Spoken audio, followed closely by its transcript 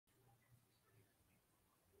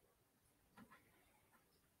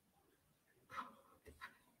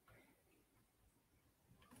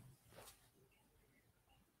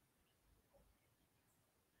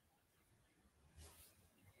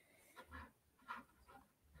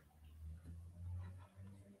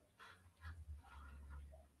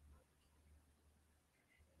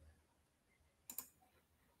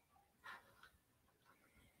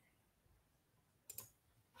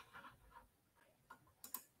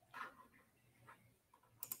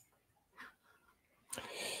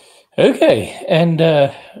Okay, and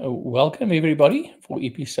welcome everybody for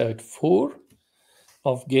episode 4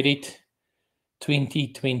 of Get It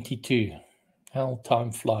 2022. How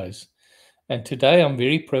time flies. And today I'm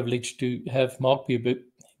very privileged to have Marc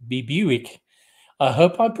Biebuyck. I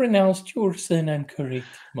hope I pronounced your surname correct,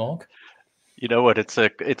 Mark. You know what? It's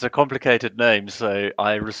a complicated name, so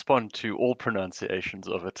I respond to all pronunciations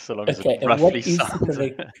of it, so long as it Okay, and roughly what is the sounds.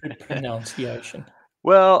 correct pronunciation?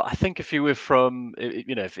 Well, I think if you were from,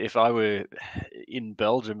 if I were in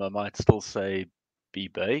Belgium, I might still say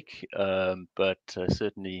Biebuyck, but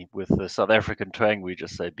certainly with the South African twang, we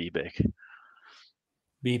just say Biebuyck.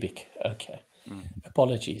 Biebuyck. Okay, Mm.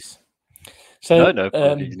 apologies. No, So no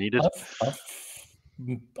apologies needed.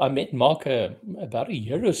 I met Mark about a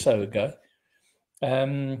year or so ago.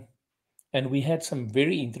 Um, and we had some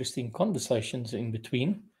very interesting conversations in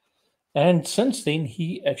between. And since then,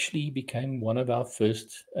 he actually became one of our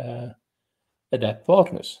first Adapt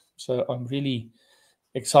partners. So I'm really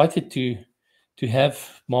excited to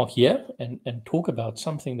have Mark here and talk about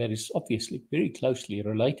something that is obviously very closely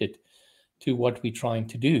related to what we're trying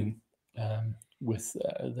to do with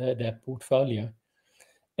the Adapt portfolio.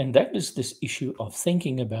 And that is this issue of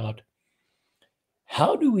thinking about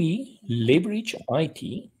how do we leverage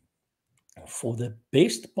IT for the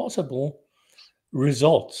best possible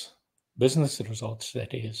results, business results,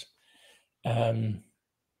 that is. Um,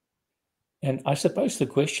 and I suppose the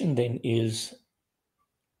question then is,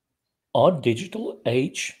 are digital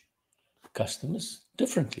age customers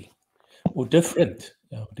differently or different?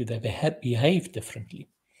 Do they behave differently?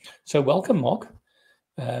 So, welcome, Mark.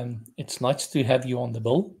 It's nice to have you on the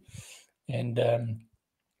bill. And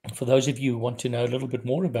for those of you who want to know a little bit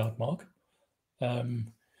more about Mark,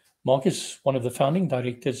 um, Mark is one of the founding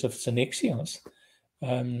directors of Synexias,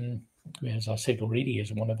 um, who, as I said already,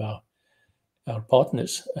 is one of our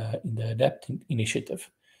partners in the Adapt initiative.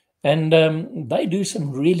 And they do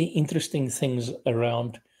some really interesting things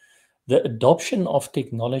around the adoption of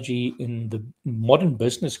technology in the modern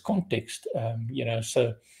business context.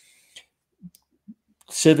 So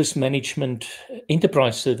service management,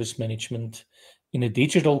 enterprise service management in a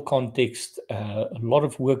digital context, a lot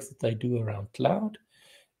of work that they do around cloud.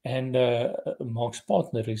 And Mark's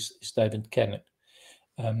partner is David Cannon.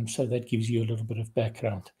 So that gives you a little bit of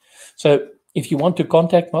background. So if you want to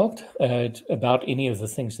contact Mark about any of the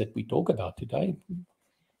things that we talk about today,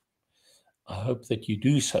 I hope that you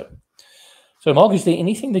do so. So, Mark, is there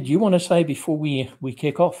anything that you want to say before we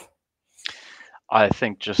kick off? I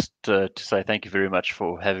think just to say thank you very much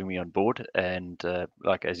for having me on board, and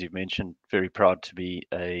like as you've mentioned, very proud to be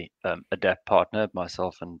a Adapt partner.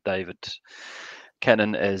 Myself and David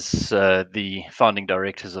Cannon as the founding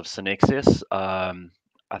directors of Synexius.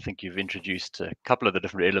 I think you've introduced a couple of the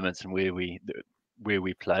different elements and where we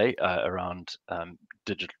play around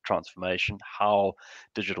digital transformation, how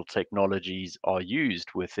digital technologies are used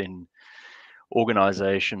within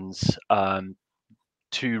organizations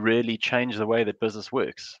to really change the way that business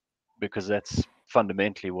works, because that's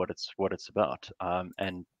fundamentally what it's about.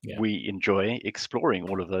 And Yeah, we enjoy exploring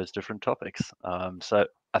all of those different topics. So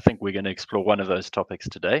I think we're going to explore one of those topics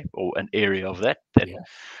today, or an area of that yeah,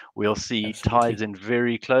 we'll see ties absolutely. in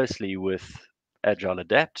very closely with Agile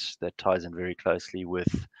Adapt, that ties in very closely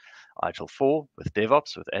with ITIL 4, with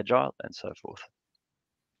DevOps, with Agile, and so forth.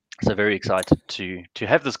 So very excited to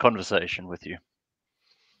have this conversation with you.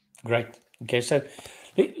 Great. Okay, so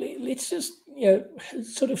let's just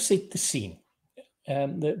sort of set the scene.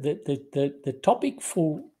 The topic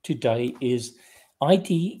for today is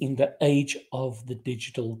IT in the age of the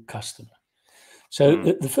digital customer. So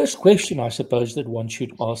Mm. the first question I suppose that one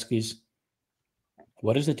should ask is,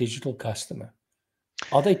 what is a digital customer?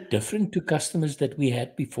 Are they different to customers that we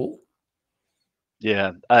had before?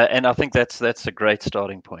 Yeah, and I think that's a great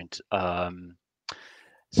starting point.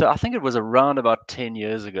 So I think it was around about 10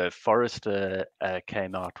 years ago, Forrester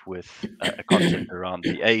came out with a concept around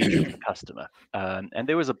the age of the customer. And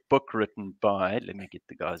there was a book written by, let me get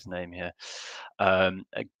the guy's name here,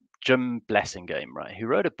 Jim Blasingame, right? He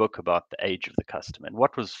wrote a book about the age of the customer and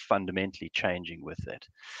what was fundamentally changing with it.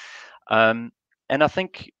 Um, and I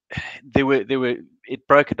think it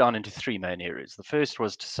broke it down into three main areas. The first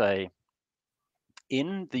was to say,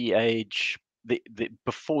 in the age,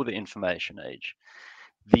 before the information age,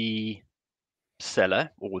 the seller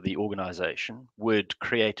or the organization would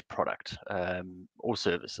create product or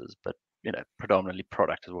services, but predominantly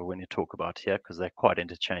product is what we're going to talk about here because they're quite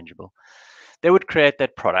interchangeable. They would create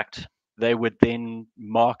that product. They would then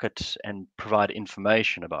market and provide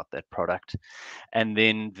information about that product. And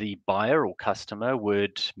then the buyer or customer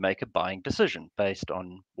would make a buying decision based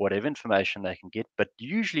on whatever information they can get. But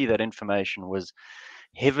usually that information was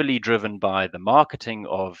heavily driven by the marketing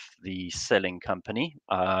of the selling company,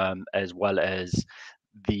 as well as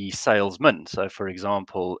the salesman. So, for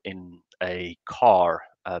example, in a car,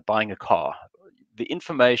 buying a car, the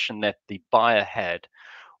information that the buyer had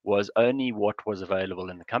was only what was available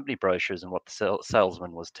in the company brochures and what the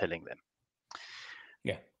salesman was telling them.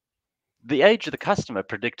 Yeah. The age of the customer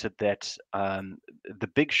predicted that the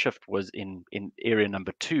big shift was in area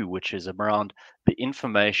number two, which is around the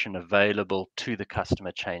information available to the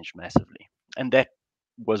customer changed massively. And that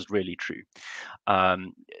was really true.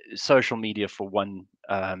 Um, Social media, for one,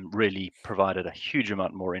 really provided a huge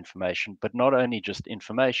amount more information, but not only just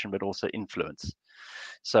information, but also influence.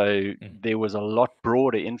 So Mm. there was a lot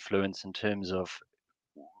broader influence in terms of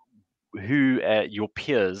who your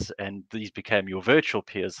peers, and these became your virtual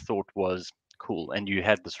peers, thought was cool. And you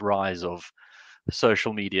had this rise of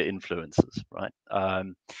social media influencers, right?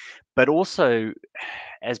 But also,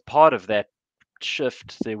 as part of that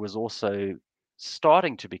shift, there was also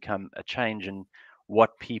starting to become a change in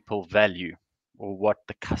what people value, or what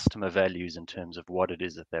the customer values in terms of what it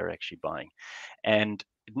is that they're actually buying. And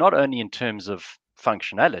not only in terms of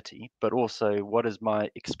functionality, but also what is my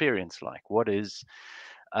experience like? What is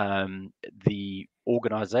the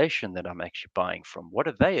organization that I'm actually buying from? What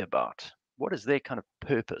are they about? What is their kind of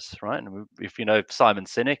purpose, right? And if you know Simon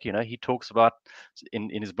Sinek, he talks about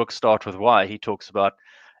in his book Start With Why, he talks about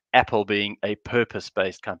Apple being a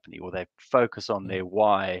purpose-based company, or they focus on Mm. their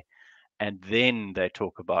why, and then they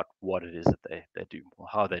talk about what it is that they do, or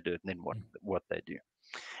how they do it, and then Mm. what they do.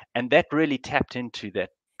 And that really tapped into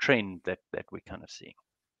that trend that we're kind of seeing.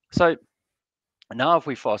 So now if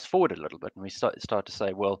we fast forward a little bit and we start to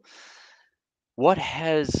say, well, what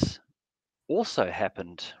has also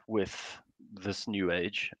happened with this new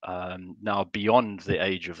age, now beyond the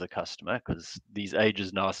age of the customer, because these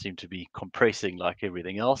ages now seem to be compressing like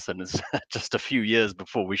everything else, and it's just a few years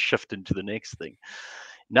before we shift into the next thing.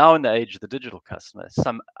 Now, in the age of the digital customer,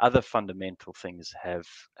 some other fundamental things have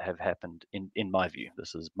happened. In my view,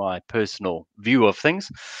 this is my personal view of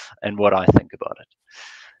things and what I think about it.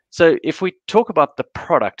 So, if we talk about the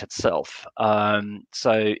product itself,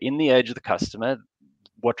 so in the age of the customer,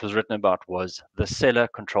 what was written about was the seller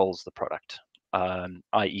controls the product,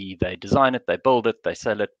 i.e., they design it, they build it, they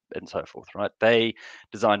sell it, and so forth, right? They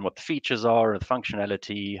design what the features are, the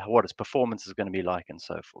functionality, what its performance is going to be like, and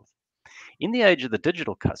so forth. In the age of the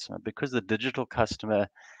digital customer, because the digital customer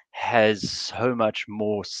has so much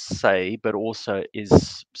more say, but also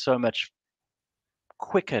is so much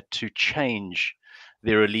quicker to change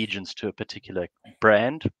their allegiance to a particular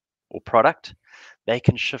brand or product, they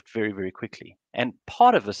can shift very, very quickly. And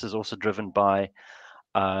part of this is also driven by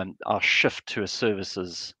our shift to a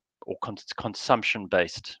services or consumption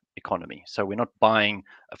based economy. So we're not buying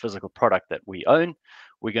a physical product that we own.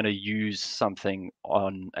 We're going to use something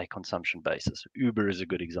on a consumption basis. Uber is a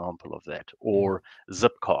good example of that, Mm. or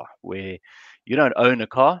Zipcar, where you don't own a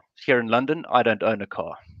car. Here in London, I don't own a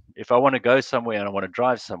car. If I want to go somewhere and I want to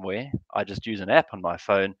drive somewhere, I just use an app on my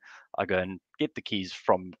phone. I go and get the keys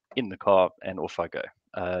from in the car and off I go,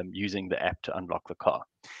 using the app to unlock the car.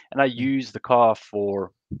 And I Mm. use the car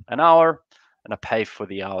for an hour and I pay for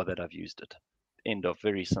the hour that I've used it. End of.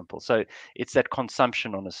 Very simple. So it's that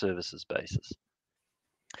consumption on a services basis.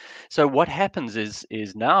 So what happens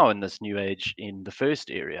is now in this new age, in the first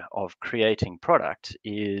area of creating product,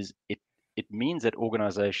 is it means that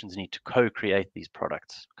organizations need to co-create these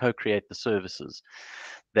products, co-create the services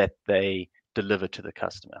that they deliver to the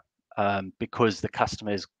customer, because the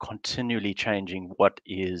customer is continually changing what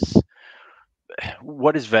is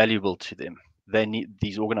valuable to them. They need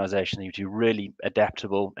These organizations need to be really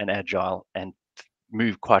adaptable and agile and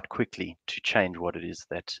move quite quickly to change what it is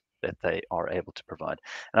that they are able to provide.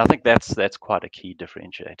 And I think that's quite a key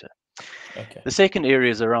differentiator. Okay. The second area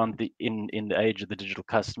is around in the age of the digital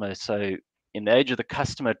customer. So in the age of the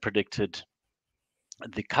customer, it predicted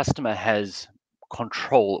the customer has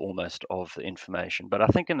control almost of the information. But I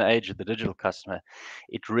think in the age of the digital customer,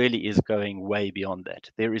 it really is going way beyond that.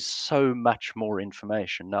 There is so much more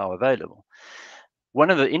information now available. One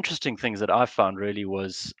of the interesting things that I found really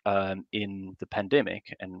was in the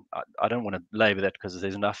pandemic, and I don't want to labor that because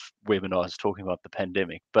there's enough webinars talking about the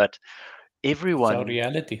pandemic, but It's our everyone,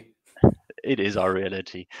 reality. it is our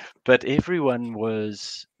reality, but everyone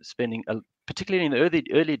was spending, particularly in the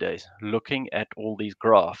early days, looking at all these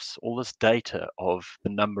graphs, all this data of the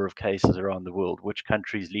number of cases around the world, which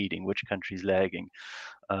countries leading, which countries lagging.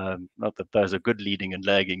 Not that those are good leading and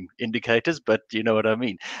lagging indicators, but you know what I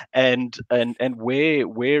mean. And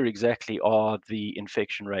where exactly are the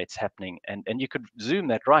infection rates happening? And you could zoom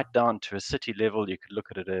that right down to a city level. You could look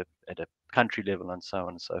at it at a country level, and so on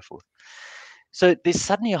and so forth. So there's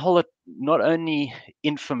suddenly a whole lot, not only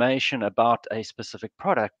information about a specific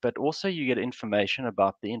product, but also you get information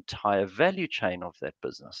about the entire value chain of that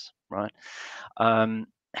business, right? Um,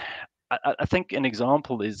 I think an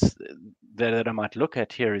example is that I might look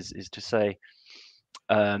at here is to say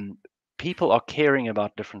um, people are caring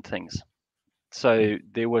about different things. Mm. So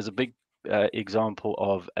there was a big example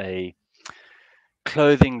of a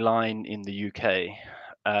clothing line in the UK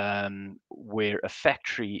where a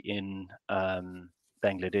factory in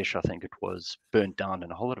Bangladesh, I think it was, burnt down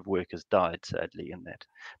and a whole lot of workers died sadly in that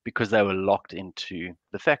because they were locked into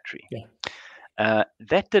the factory. Yeah.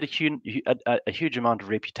 That did a huge amount of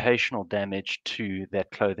reputational damage to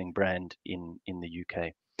that clothing brand in the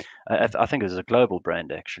UK. Mm. I think it was a global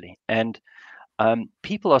brand actually. And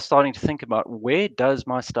people are starting to think about where does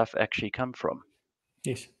my stuff actually come from?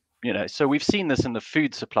 Yes. So we've seen this in the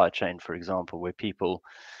food supply chain, for example, where people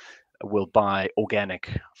will buy organic,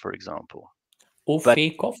 for example. Or But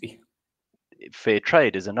fair coffee. fair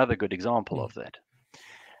trade is another good example Mm. of that.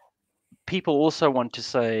 People also want to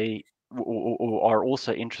say, or are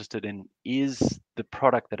also interested in, is the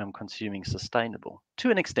product that I'm consuming sustainable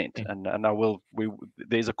to an extent? Mm. And I will,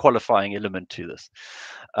 there's a qualifying element to this.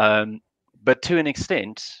 Um, but to an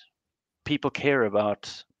extent, people care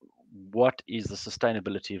about what is the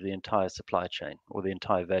sustainability of the entire supply chain or the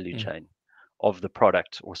entire value Mm. chain of the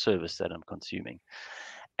product or service that I'm consuming.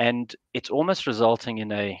 And it's almost resulting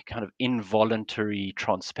in a kind of involuntary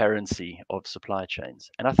transparency of supply chains.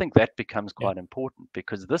 And I think that becomes Yeah. quite important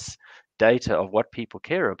because this data of what people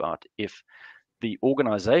care about, if the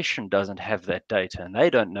organization doesn't have that data and they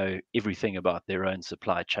don't know everything about their own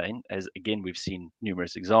supply chain, as again we've seen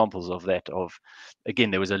numerous examples of that, of again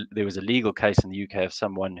there was a legal case in the UK of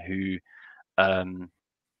someone who um,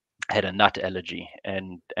 had a nut allergy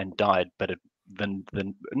and died, but then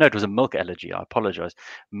no, it was a milk allergy. I apologize.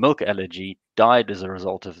 Milk allergy, died as a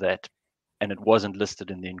result of that, and it wasn't listed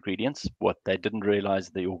in the ingredients. What they didn't realize,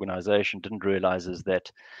 the organization didn't realize, is that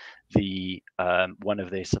the one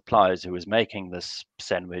of their suppliers who was making this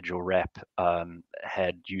sandwich or wrap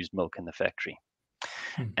had used milk in the factory.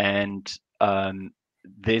 Mm. And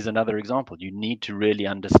there's another example. You need to really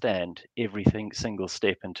understand everything, single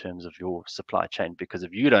step in terms of your supply chain, because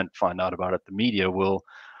if you don't find out about it, the media will,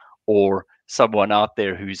 or someone out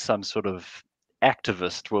there who's some sort of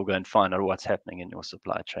activist will go and find out what's happening in your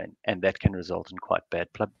supply chain, and that can result in quite bad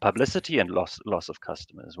publicity and loss of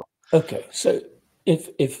customers as well. Okay. So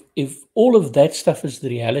if all of that stuff is the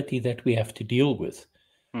reality that we have to deal with,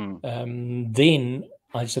 Hmm. then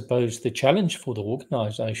I suppose the challenge for the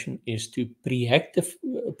organization is to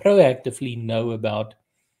proactively know about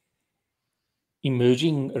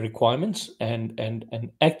emerging requirements and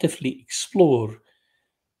actively explore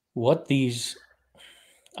what these,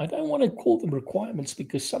 I don't want to call them requirements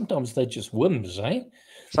because sometimes they're just whims, eh?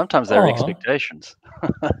 Sometimes they're Ah, expectations.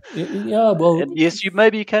 yeah, well, And yes,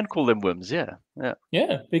 maybe you can call them whims. Yeah, yeah.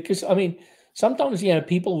 yeah, because I mean, sometimes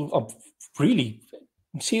people are really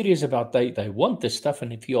serious about they want this stuff,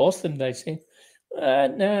 and if you ask them, they say,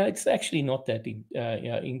 "No, it's actually not that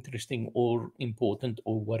interesting or important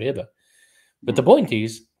or whatever." But the Mm, point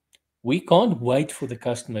is, we can't wait for the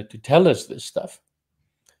customer to tell us this stuff.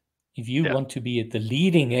 If you yeah. want to be at the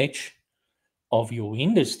leading edge of your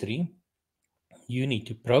industry, you need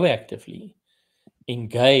to proactively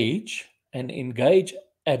engage and engage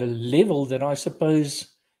at a level that I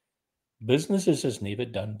suppose businesses has never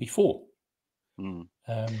done before. Mm.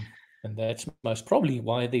 Um, and that's most probably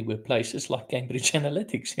why there were places like Cambridge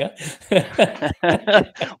Analytics. Yeah.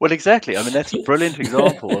 Well, exactly. I mean, that's a brilliant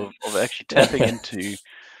example of actually tapping into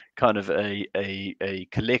kind of a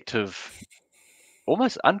collective,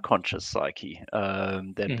 almost unconscious psyche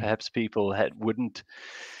that Mm, perhaps people wouldn't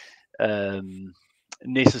um,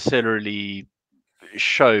 necessarily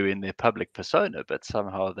show in their public persona, but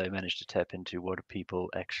somehow they manage to tap into what are people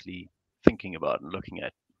actually thinking about and looking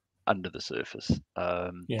at under the surface.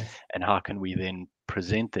 yeah. And how can we then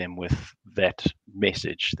present them with that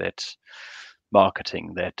message, that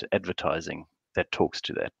marketing, that advertising that talks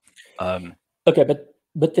to that? Um, Okay,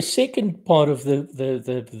 but the second part of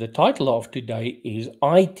the title of today is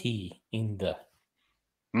IT in the.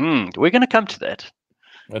 we're going to come to that.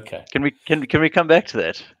 Okay. Can we come back to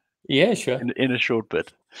that Yeah, sure. in a short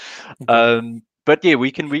bit? Okay. But yeah,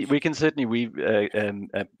 we can certainly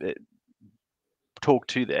talk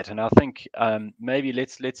to that, and I think maybe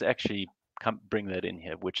let's actually bring that in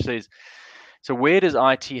here, which says, so where does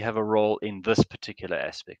IT have a role in this particular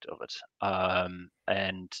aspect of it?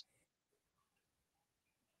 And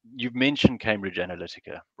you've mentioned Cambridge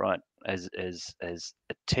Analytica, right, as a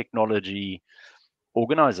technology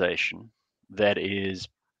organization that is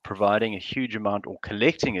providing a huge amount or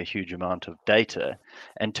collecting a huge amount of data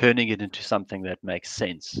and turning it into something that makes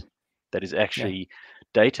sense, that is Yeah. actually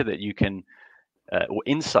data that you can or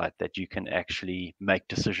insight that you can actually make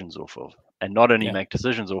decisions off of, and not only Yeah. make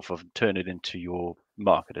decisions off of, turn it into your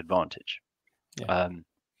market advantage. Yeah. Um,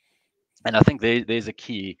 and I think there's a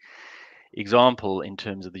key example in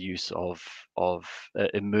terms of the use of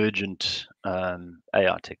emergent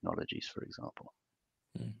AI technologies, for example.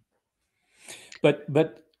 Mm.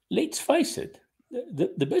 But let's face it,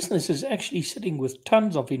 the business is actually sitting with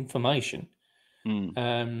tons of information, Mm,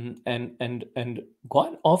 and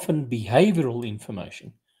quite often behavioral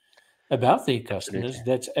information about their absolutely. customers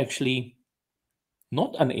that's actually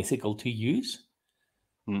not unethical to use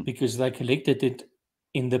Mm, because they collected it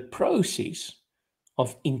in the process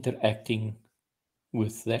of interacting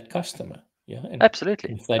with that customer. Yeah, and absolutely.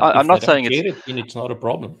 if they I'm if they not don't saying share it, then it's not a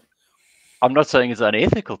problem. it's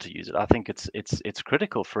unethical to use it. I think it's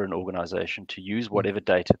critical for an organization to use Mm, whatever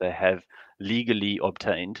data they have legally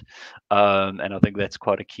obtained, and I think that's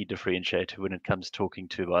quite a key differentiator when it comes talking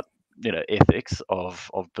to about ethics of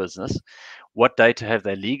business. What data have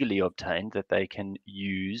they legally obtained that they can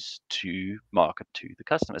use to market to the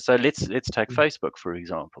customer? So let's take mm. Facebook for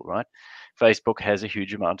example, right? Facebook has a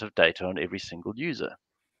huge amount of data on every single user,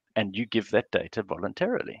 and you give that data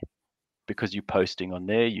voluntarily because you're posting on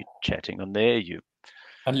there, you're chatting on there, you're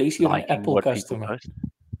Unless you're an liking Apple what people customer, post.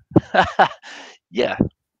 Yeah,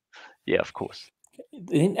 yeah, of course.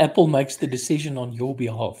 then Apple makes the decision on your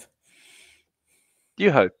behalf.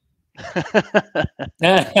 You hope.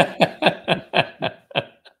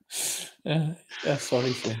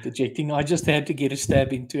 Sorry for interjecting. I just had to get a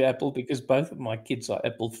stab into Apple because both of my kids are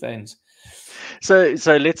Apple fans. So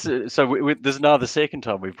let's this is now the second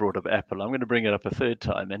time we've brought up Apple. I'm going to bring it up a third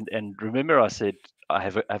time, and remember I said I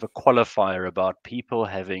have a qualifier about people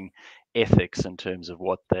having ethics in terms of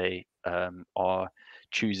what they are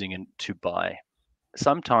choosing and to buy.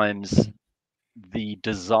 Sometimes Mm, the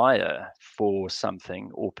desire for something,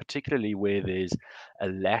 or particularly where there's a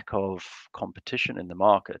lack of competition in the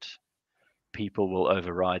market, people will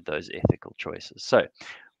override those ethical choices. So,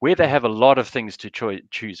 where they mm, have a lot of things to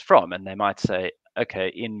choose from, and they might say, okay,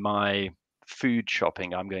 in my food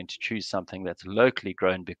shopping, I'm going to choose something that's locally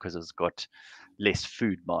grown because it's got less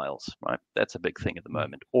food miles, right? That's a big thing at the mm,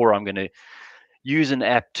 moment. Or I'm going to use an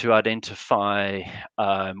app to identify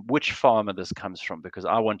which farmer this comes from because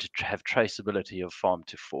I want to have traceability of farm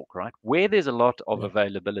to fork, right? Where there's a lot of yeah,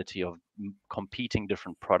 availability of competing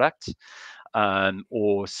different products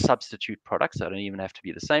or substitute products that don't even have to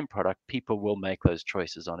be the same product, people will make those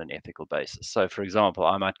choices on an ethical basis. So, for example,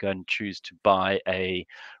 I might go and choose to buy a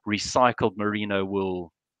recycled merino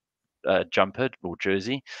wool jumper or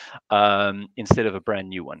jersey instead of a brand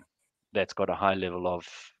new one that's got a high level of,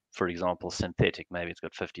 for example, synthetic. Maybe it's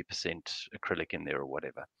got 50% acrylic in there or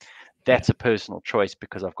whatever. yeah, That's a personal choice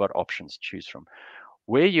because I've got options to choose from.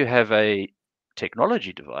 Where you have a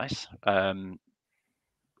technology device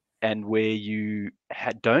and where you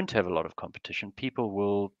don't have a lot of competition, people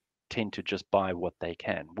will tend to just buy what they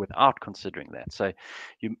can without considering that. So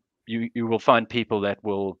you you will find people that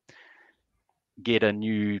will get a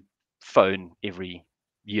new phone every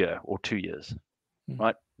year or 2 years, mm,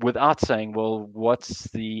 right? Without saying, well, what's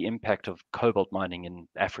the impact of cobalt mining in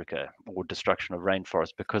Africa or destruction of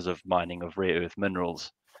rainforest because of mining of rare earth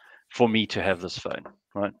minerals for me to have this phone,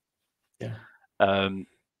 right? yeah, Um,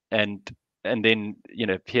 and and then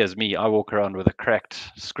here's me. I walk around with a cracked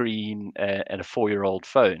screen and a 4-year-old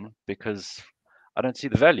phone because I don't see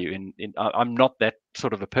the value I'm not that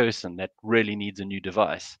sort of a person that really needs a new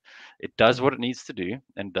device. It does yeah, what it needs to do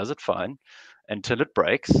and does it fine until it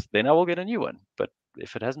breaks. Then I will get a new one. But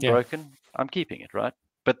if it hasn't yeah, broken, I'm keeping it, right?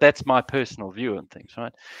 But that's my personal view on things,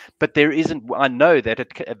 right? But there isn't. I know that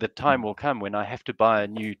the time will come when I have to buy a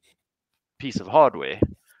new piece of hardware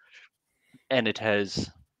and it has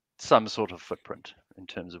some sort of footprint in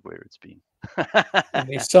terms of where it's been. and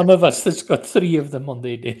there's some of us that's got three of them on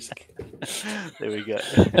their desk. There we go.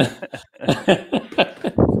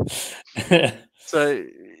 So,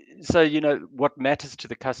 so what matters to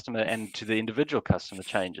the customer and to the individual customer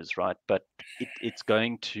changes, right? But it's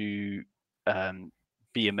going to um,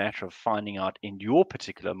 be a matter of finding out in your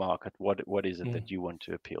particular market what is it Mm, that you want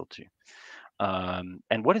to appeal to,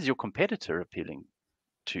 and what is your competitor appealing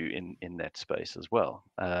to in that space as well,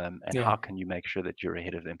 and yeah, how can you make sure that you're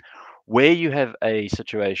ahead of them where you have a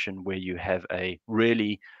situation where you have a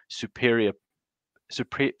really superior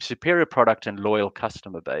product and loyal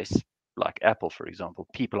customer base like Apple, for example.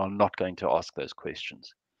 People are not going to ask those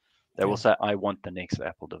questions. They will yeah. say, I want the next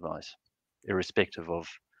Apple device, irrespective of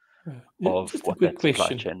Just a what quick that supply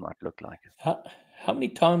question: chain might look like. how, how many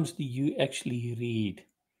times do you actually read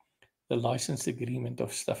the license agreement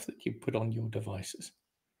of stuff that you put on your devices?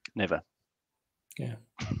 Never. Yeah.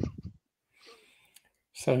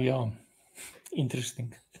 So yeah,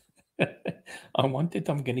 interesting. I want it.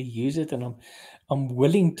 I'm going to use it, and I'm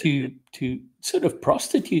willing to sort of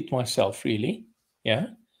prostitute myself, really. Yeah.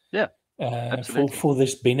 Yeah, For absolutely.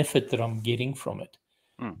 this benefit that I'm getting from it.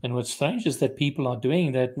 Mm. And what's strange is that people are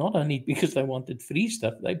doing that not only because they wanted free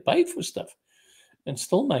stuff, they paid for stuff and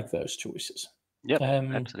still make those choices. Yep,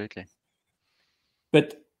 Um, absolutely.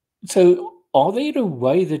 but so, are there a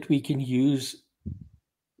way that we can use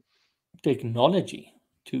technology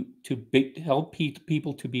to help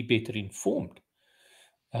people to be better informed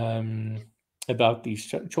um, about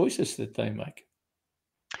these choices that they make?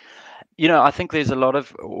 I think there's a lot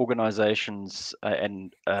of organizations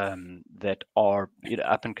and that are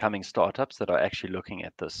up and coming startups that are actually looking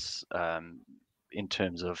at this in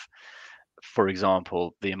terms of, for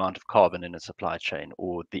example, the amount of carbon in a supply chain,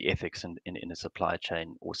 or the ethics in a supply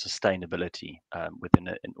chain, or sustainability within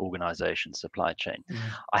an organization's supply chain. Mm,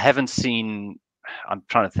 I haven't seen, I'm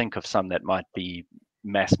trying to think of some that might be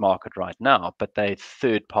mass market right now, but they're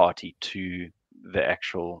third party to the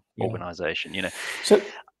actual yeah. organization. So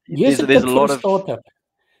here's There's a there's a tip for a lot of startup.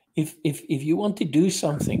 If you want to do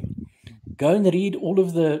something, go and read all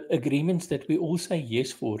of the agreements that we all say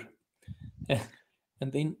yes for,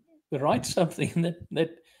 and then write something that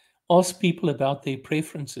asks people about their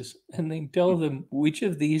preferences, and then tell them which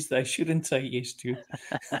of these they shouldn't say yes to.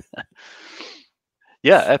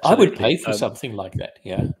 Yeah, I would absolutely. pay for something like that.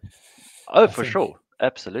 Yeah, Oh, I for think. sure,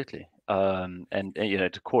 absolutely. And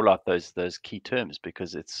to call out those key terms,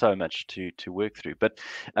 because it's so much to work through. But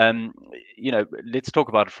let's talk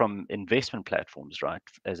about it from investment platforms, right?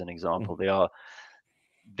 As an Mm, example,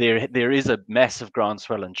 there is a massive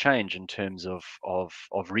groundswell and change in terms of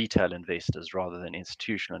retail investors rather than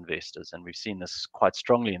institutional investors, and we've seen this quite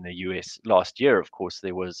strongly in the US. Last year, of course,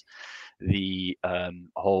 there was the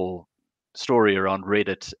whole story around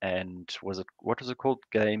Reddit, and what was it called?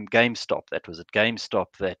 GameStop. That was it. GameStop,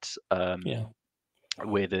 that yeah,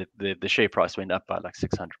 where the share price went up by like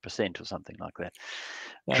 600% or something like that,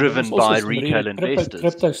 there was driven also by some real retail investors.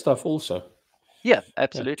 crypto stuff also. Yeah, Yeah,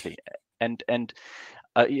 absolutely. And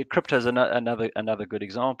yeah, crypto is another good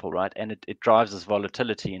example, right? And it drives this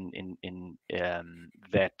volatility in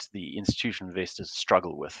that the institutional investors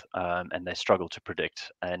struggle with, and they struggle to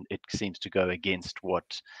predict, and it seems to go against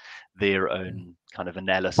what their mm, own kind of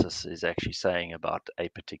analysis is actually saying about a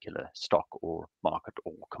particular stock or market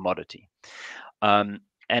or commodity.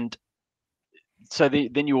 And so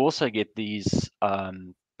then you also get these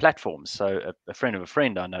platforms. So a friend of a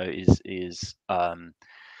friend I know is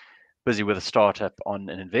busy with a startup on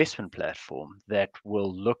an investment platform that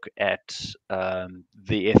will look at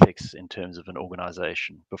the ethics in terms of an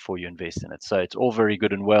organization before you invest in it. So it's all very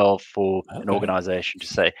good and well for an okay. organization to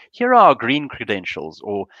say, here are our green credentials,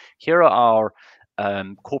 or here are our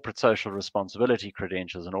corporate social responsibility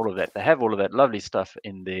credentials, and all of that. They have all of that lovely stuff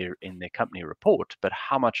in their company report, but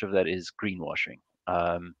how much of that is greenwashing?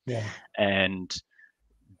 Yeah, And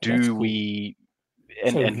that's do cool. we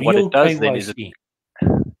So and what it real does then is it KYC.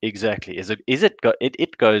 exactly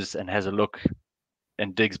it goes and has a look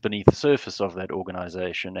and digs beneath the surface of that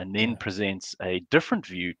organization, and then Yeah. presents a different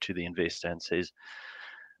view to the investor and says,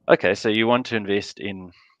 okay, so you want to invest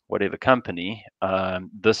in whatever company,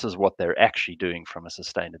 this is what they're actually doing from a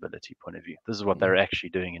sustainability point of view, this is what they're Mm, actually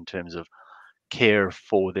doing in terms of care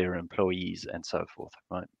for their employees and so forth,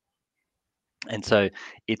 right? And so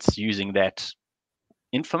it's using that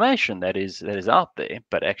information that is out there,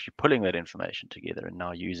 but actually pulling that information together and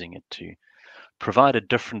now using it to provide a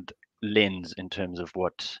different lens in terms of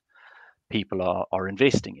what people are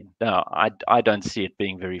investing in. Now, I don't see it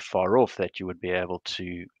being very far off that you would be able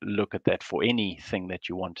to look at that for anything that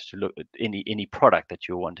you want to look at, any product that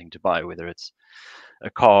you're wanting to buy, whether it's a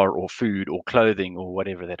car or food or clothing or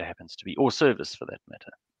whatever that happens to be, or service for that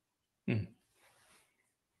matter. mm.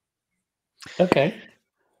 Okay.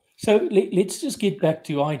 So let's just get back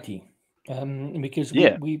to IT, because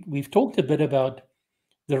Yeah. we've talked a bit about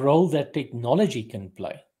the role that technology can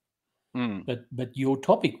play, Mm. but your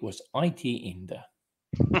topic was IT in there.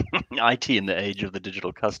 IT in the age of the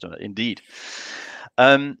digital customer, indeed.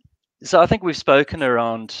 Um, so I think we've spoken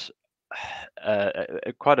around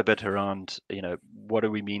quite a bit around, what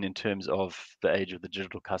do we mean in terms of the age of the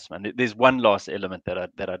digital customer. And there's one last element that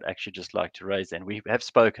I'd actually just like to raise, and we have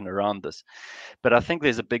spoken around this, but I think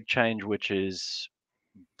there's a big change, which is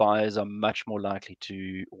buyers are much more likely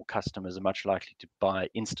to, or customers are much likely to buy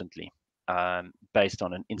instantly, based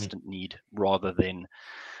on an Mm, instant need rather than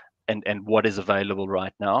and what is available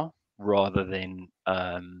right now, rather than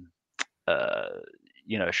uh,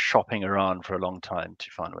 shopping around for a long time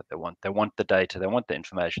to find what they want. They want the data, they want the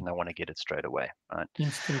information, they want to get it straight away, right?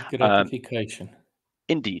 Instant Um, gratification.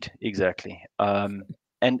 Indeed, exactly. And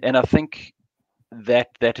I think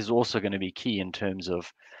that is also going to be key in terms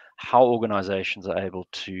of how organizations are able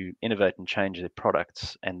to innovate and change their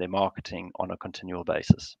products and their marketing on a continual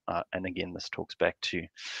basis. And again, this talks back to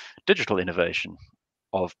digital innovation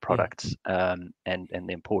of Mm. products, and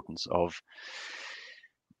the importance of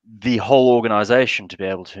the whole organization to be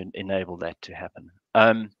able to enable that to happen.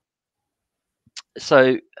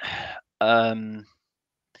 So, um,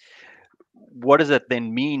 what does that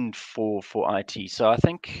then mean for IT? So I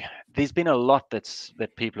think there's been a lot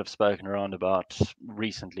that people have spoken around about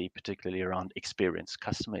recently, particularly around experience,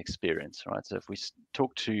 customer experience, right? So if we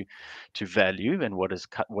talk to value and what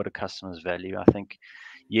do customers value, I think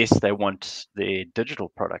yes, they want their digital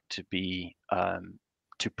product to be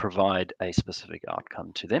to provide a specific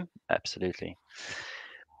outcome to them, absolutely.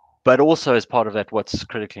 But also as part of that, what's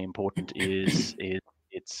critically important is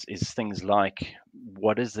things like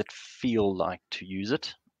what does it feel like to use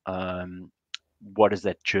it? Um, what is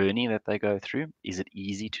that journey that they go through? Is it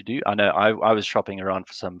easy to do? I know I was shopping around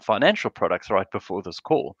for some financial products right before this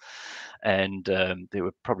call, and there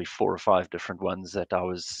were probably 4 or 5 different ones that I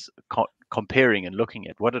was comparing and looking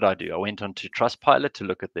at. What did I do? I went onto Trustpilot to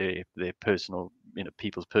look at their personal,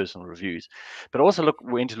 people's personal reviews, but also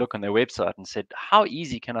went to look on their website and said, how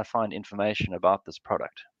easy can I find information about this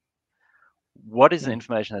product? What is the Mm.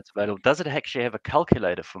 information that's available? Does it actually have a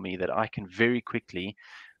calculator for me that I can very quickly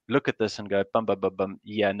look at this and go, bum, bum, bum, bum,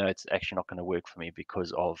 yeah, no, it's actually not going to work for me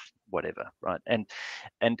because of whatever, right? And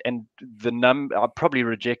I probably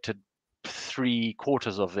rejected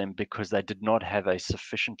 3/4 of them because they did not have a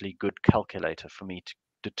sufficiently good calculator for me to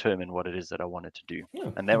determine what it is that I wanted to do.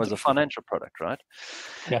 Yeah, And that was a interesting. financial product, right?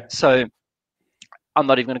 Yeah. So I'm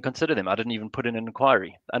not even going to consider them. I didn't even put in an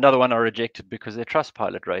inquiry. Another one I rejected because their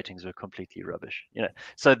Trustpilot ratings were completely rubbish.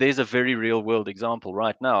 So there's a very real world example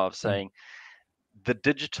right now of Mm. saying the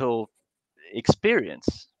digital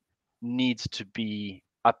experience needs to be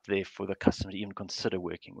up there for the customer to even consider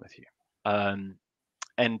working with you.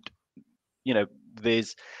 And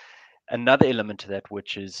there's another element to that,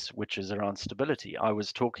 which is around stability. I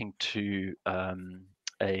was talking to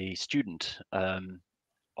a student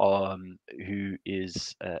who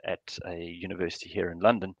is at a university here in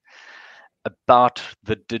London about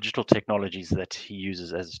the digital technologies that he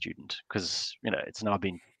uses as a student, because it's now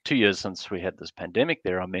been 2 years since we had this pandemic.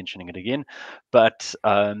 There, I'm mentioning it again, but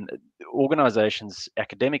organizations,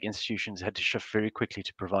 academic institutions had to shift very quickly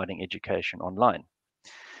to providing education online.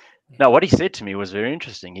 Now, what he said to me was very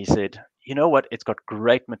interesting. He said, you know what, it's got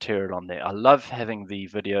great material on there. I love having the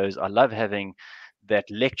videos. I love having that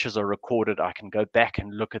lectures are recorded. I can go back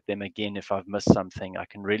and look at them again if I've missed something. I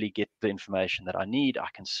can really get the information that I need. I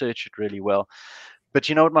can search it really well. But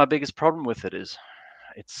you know what my biggest problem with it is?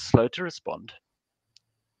 It's slow to respond,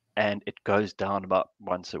 and it goes down about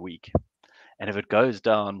once a week. And if it goes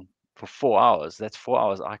down for 4 hours, that's 4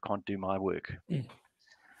 hours I can't do my work Mm.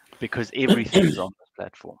 because everything is on this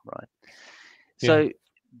platform, right? Yeah. So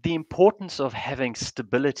the importance of having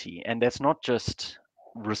stability, and that's not just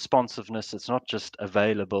responsiveness, it's not just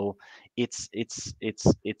available, it's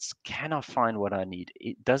can I find what I need?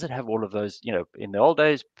 Does it have all of those? In the old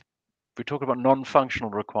days, we talk about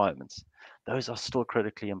non-functional requirements. Those are still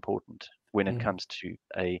critically important when it Mm. comes to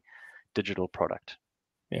a digital product.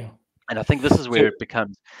 Yeah. And I think this is where So it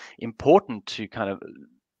becomes important to kind of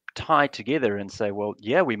tie together and say, well,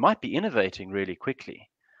 yeah, we might be innovating really quickly,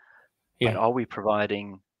 but yeah. are we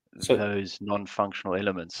providing So those non-functional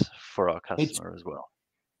elements for our it's customer as well?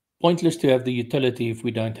 pointless to have the utility if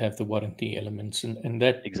we don't have the warranty elements, and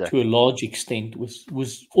that to a Exactly. large extent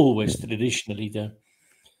was always traditionally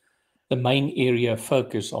the main area of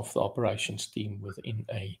focus of the operations team within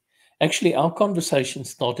a. Actually, our conversation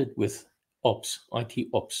started with ops, IT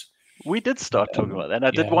ops. We did start talking about that, and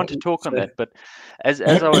I did Yeah. want to talk on So that, but as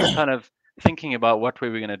I was kind of thinking about what we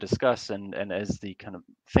were going to discuss, and as the kind of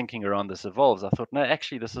thinking around this evolves, I thought, no,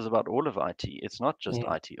 actually, this is about all of IT. It's not just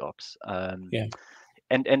mm, IT ops. yeah.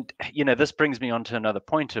 And this brings me on to another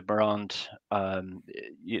point around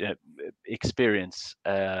experience,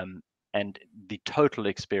 and the total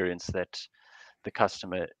experience that the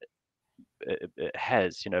customer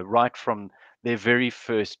has, right from their very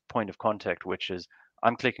first point of contact, which is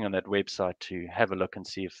I'm clicking on that website to have a look and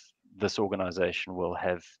see if this organization will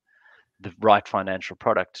have the right financial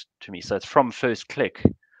product to me. So it's from first click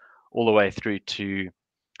all the way through to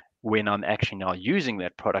when I'm actually now using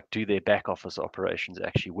that product. Do their back office operations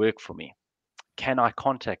actually work for me? Can I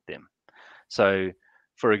contact them? So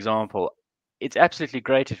For example, it's absolutely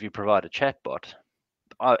great if you provide a chatbot.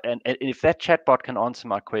 And if that chatbot can answer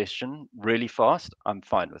my question really fast, I'm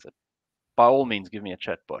fine with it. By all means, give me a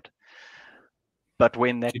chatbot. But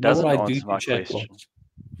when Do that you know what doesn't I do answer to my question, chatbots?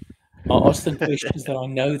 I ask them questions that I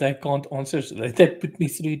know they can't answer, so they put me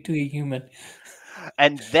through to a human.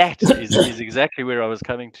 and that is exactly where I was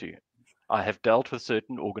coming to. I have dealt with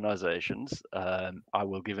certain organizations. I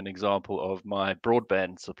will give an example of my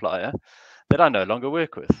broadband supplier that I no longer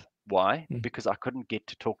work with. Why? Mm, Because I couldn't get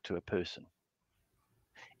to talk to a person.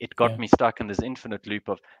 It got yeah, me stuck in this infinite loop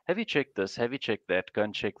of, have you checked this? Have you checked that? Go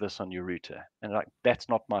and check this on your router. And like, that's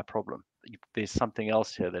not my problem. There's something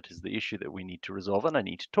else here that is the issue that we need to resolve, and I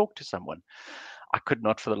need to talk to someone. I could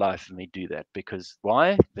not for the life of me do that because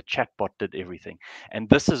why? The chatbot did everything. And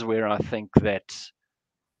this is where I think that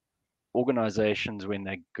organizations, when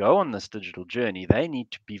they go on this digital journey, they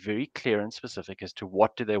need to be very clear and specific as to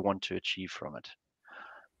what do they want to achieve from it.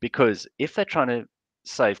 Because if they're trying to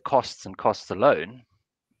save costs and costs alone,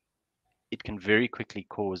 it can very quickly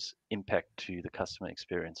cause impact to the customer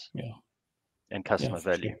experience yeah, and yeah, customer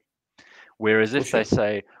for value. sure, Whereas for if they sure.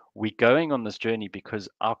 say, we're going on this journey because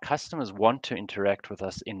our customers want to interact with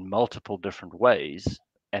us in multiple different ways,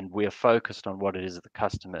 and we're focused on what it is that the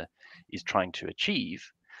customer is trying to achieve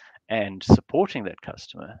and supporting that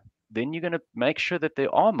customer, then you're going to make sure that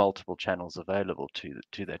there are multiple channels available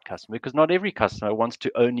to that customer, because not every customer wants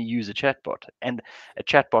to only use a chatbot, and a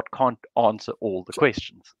chatbot can't answer all the So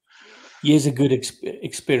questions. here's a good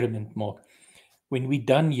experiment, Mark. When we're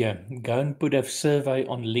done here, go and put a survey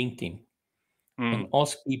on LinkedIn and Mm.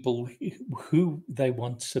 ask people who they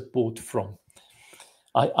want support from.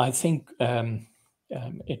 I think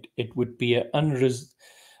it would be an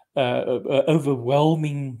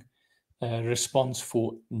overwhelming response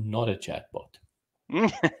for not a chatbot.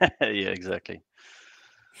 Yeah, exactly.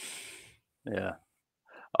 Yeah,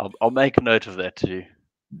 I'll make a note of that too.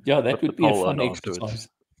 Yeah, that Put the would be a poll on fun afterwards. exercise.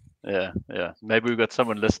 Yeah, yeah. Maybe we've got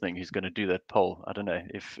someone listening who's going to do that poll. I don't know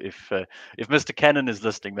if Mr. Cannon is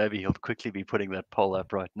listening. Maybe he'll quickly be putting that poll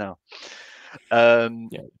up right now. Um,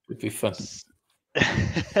 Yeah, it would be fun. s-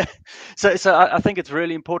 so I think it's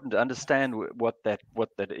really important to understand what that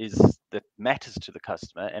is that matters to the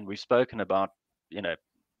customer, and we've spoken about you know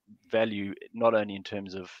value not only in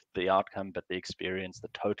terms of the outcome but the experience, the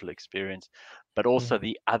total experience, but also Mm,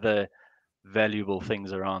 the other valuable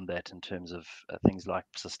things around that in terms of things like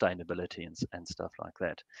sustainability and stuff like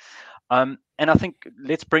that. And I think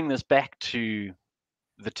let's bring this back to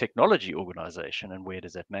the technology organization and where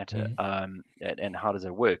does that matter, mm, and how does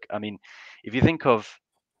it work? I mean, if you think of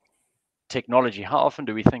technology, how often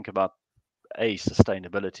do we think about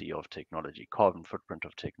sustainability of technology, carbon footprint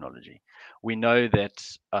of technology? We know that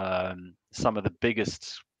some of the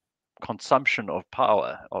biggest consumption of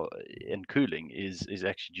power in cooling is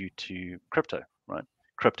actually due to crypto, right?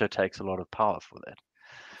 Crypto takes a lot of power for that.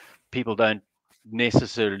 People don't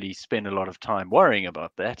necessarily spend a lot of time worrying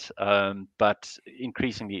about that, but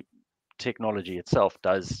increasingly technology itself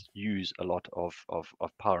does use a lot of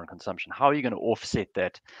power and consumption. How are you going to offset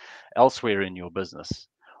that elsewhere in your business?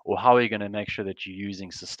 Or how are you going to make sure that you're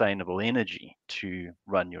using sustainable energy to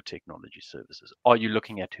run your technology services? Are you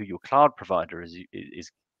looking at who your cloud provider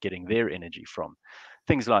is getting their energy from?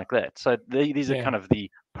 Things like that. So these are yeah. kind of the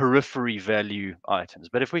periphery value items.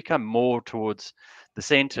 But if we come more towards the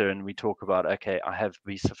center and we talk about, okay, I have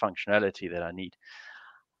piece of functionality that I need.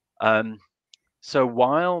 Um, so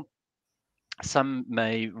while some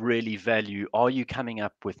may really value, are you coming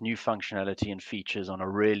up with new functionality and features on a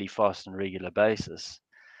really fast and regular basis?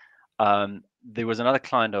 There was another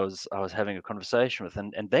client I was having a conversation with,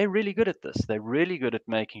 and they're really good at this. They're really good at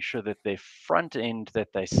making sure that their front end that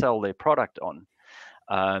they sell their product on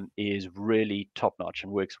is really top notch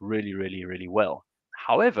and works really, really, really well.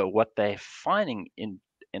 However, what they're finding and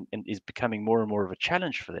is becoming more and more of a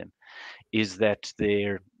challenge for them is that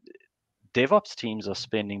their DevOps teams are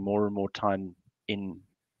spending more and more time in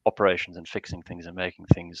operations and fixing things and making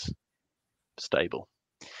things stable,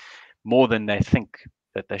 more than they think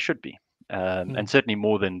that they should be. And Mm, certainly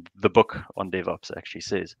more than the book on DevOps actually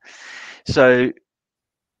says. So,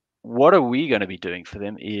 what are we going to be doing for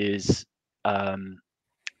them is um,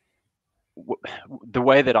 the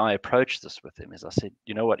way that I approach this with them is I said,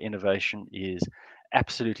 you know what, innovation is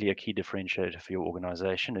absolutely a key differentiator for your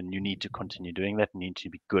organization, and you need to continue doing that and you need to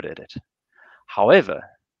be good at it. However,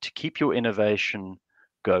 to keep your innovation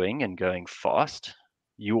going and going fast,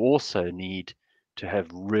 you also need to have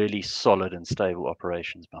really solid and stable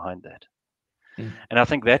operations behind that. mm, And I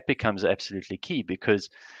think that becomes absolutely key because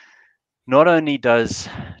not only does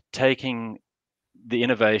taking the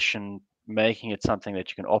innovation making it something that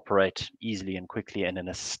you can operate easily and quickly and in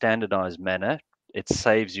a standardized manner. It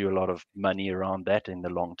saves you a lot of money around that in the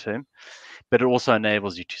long term, but it also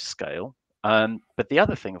enables you to scale. But the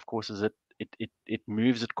other thing, of course, is it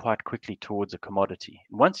moves it quite quickly towards a commodity.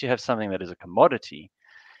 Once you have something that is a commodity,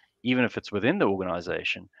 even if it's within the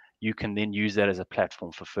organization, you can then use that as a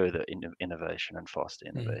platform for further innovation and faster Mm.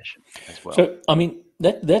 innovation as well. So, I mean,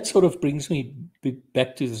 that sort of brings me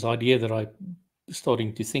back to this idea that I'm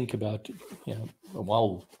starting to think about, a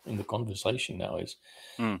while in the conversation now is,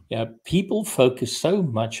 Mm, people focus so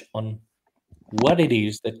much on what it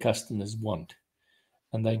is that customers want,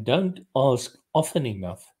 and they don't ask often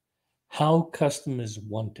enough how customers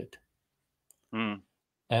want it. mm,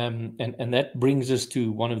 And that brings us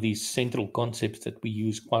to one of these central concepts that we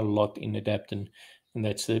use quite a lot in Adapt, and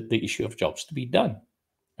that's the issue of jobs to be done.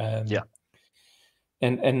 yeah.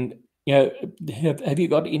 Um, and you know, have you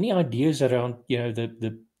got any ideas around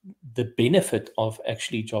the benefit of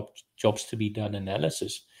actually jobs to be done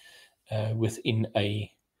analysis within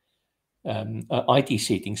a IT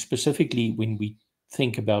setting, specifically when we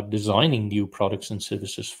think about designing new products and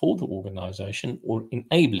services for the organization or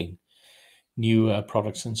enabling new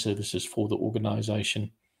products and services for the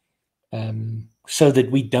organization, so that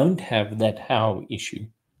we don't have that how issue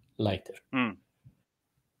later. Mm.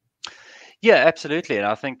 Yeah, absolutely. And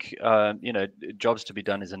I think jobs to be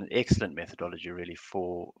done is an excellent methodology, really,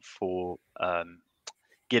 for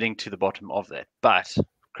getting to the bottom of that. But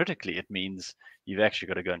critically, it means you've actually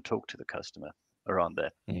got to go and talk to the customer around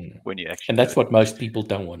that Mm. when you And actually do that's it. what most people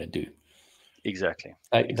don't want to do. Exactly.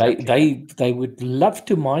 They, they Exactly. they they would love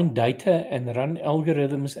to mine data and run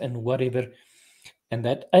algorithms and whatever. And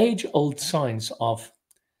that age-old science of,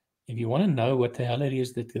 if you want to know what the hell it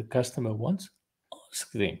is that the customer wants,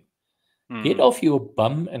 ask them. Get Mm, off your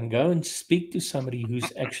bum and go and speak to somebody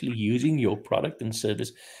who's actually using your product and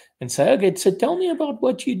service and say, okay, so tell me about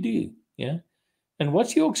what you do. Yeah. And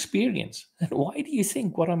what's your experience? And why do you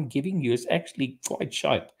think what I'm giving you is actually quite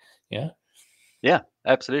sharp? Yeah. yeah,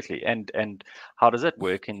 absolutely. And how does that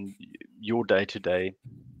work in your day-to-day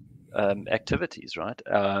activities, right?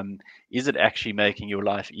 Is it actually making your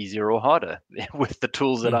life easier or harder with the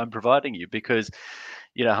tools that Mm, I'm providing you? Because,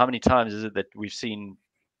 how many times is it that we've seen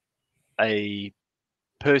a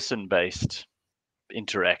person-based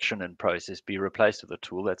interaction and process be replaced with a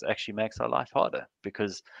tool that actually makes our life harder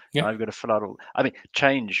because yeah. now I've got to fill out all. I mean,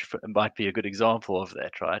 change might be a good example of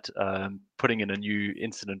that, right? Putting in a new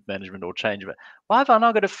incident management or change. Why have I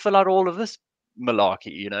now got to fill out all of this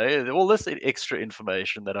malarkey? All this extra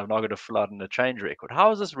information that I'm now going to fill out in a change record.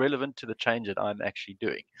 How is this relevant to the change that I'm actually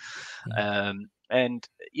doing? Mm, And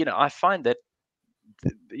I find that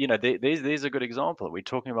there's a good example. We're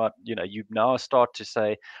talking about, you now start to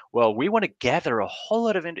say, well, we want to gather a whole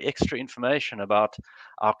lot of extra information about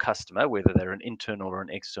our customer, whether they're an internal or an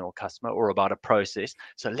external customer, or about a process.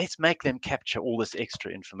 So let's make them capture all this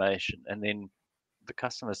extra information. And then the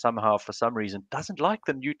customer somehow, for some reason, doesn't like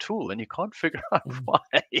the new tool, and you can't figure out mm,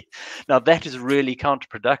 why. Now, that is really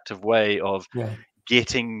counterproductive way of yeah.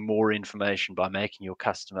 getting more information by making your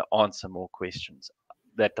customer answer more questions.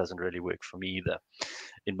 That doesn't really work for me either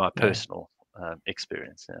in my Yeah. personal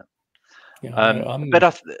experience. Yeah. Yeah. Um, but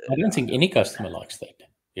I'm, I don't think any customer likes that.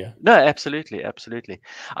 Yeah. no, absolutely, absolutely.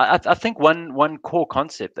 I think one core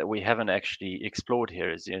concept that we haven't actually explored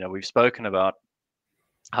here is, we've spoken about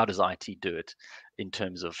how does IT do it in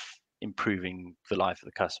terms of improving the life of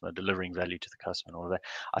the customer, delivering value to the customer, and all of that.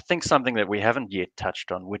 I think something that we haven't yet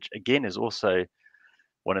touched on, which again is also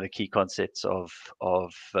one of the key concepts of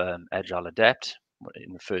Agile Adapt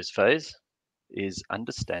in the first phase, is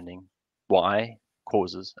understanding why,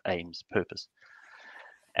 causes, aims, purpose.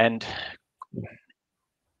 And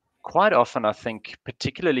quite often, I think,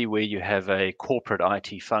 particularly where you have a corporate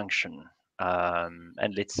IT function,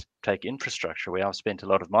 and let's take infrastructure, where I've spent a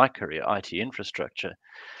lot of my career, IT infrastructure,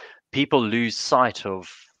 people lose sight of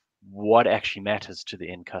what actually matters to the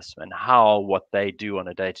end customer and how what they do on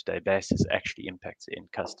a day-to-day basis actually impacts the end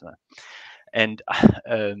customer. And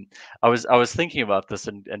I was thinking about this,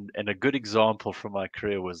 and a good example from my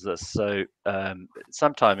career was this. So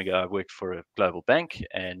some time ago, I worked for a global bank,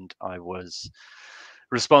 and I was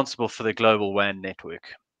responsible for the global WAN network.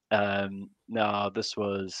 Now, this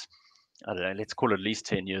was, I don't know, let's call it at least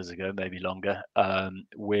 10 years ago, maybe longer,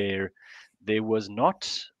 where there was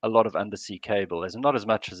not a lot of undersea cable, as not as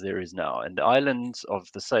much as there is now. And the islands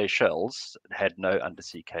of the Seychelles had no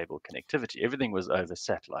undersea cable connectivity. Everything was over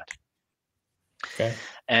satellite. Okay.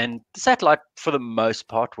 And the satellite, for the most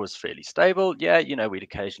part, was fairly stable. Yeah, we'd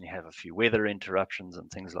occasionally have a few weather interruptions and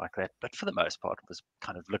things like that. But for the most part, it was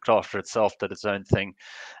kind of looked after itself, did its own thing.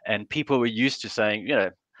 And people were used to saying,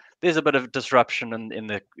 there's a bit of disruption in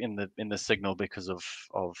the signal because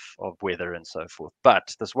of weather and so forth.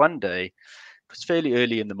 But this one day, it was fairly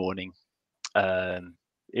early in the morning. Um,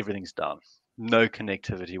 Everything's down. No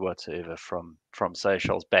connectivity whatsoever from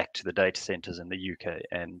Seychelles back to the data centers in the UK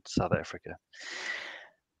and South Africa.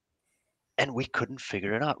 And we couldn't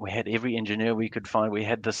figure it out. We had every engineer we could find. We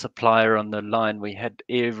had the supplier on the line. We had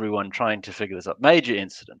everyone trying to figure this out. Major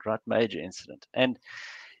incident, right? Major incident. And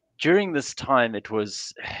during this time, it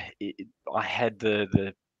was I had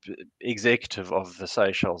the executive of the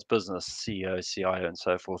Seychelles business, CEO, CIO, and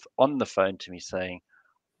so forth, on the phone to me saying,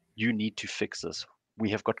 "You need to fix this. We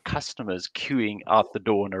have got customers queuing out the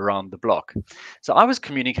door and around the block." So I was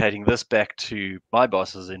communicating this back to my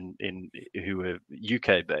bosses in who were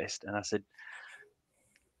UK based, and I said,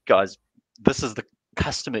 "Guys, this is the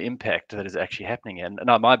customer impact that is actually happening." And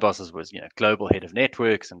now my bosses was, global head of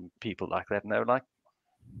networks and people like that, and they were like,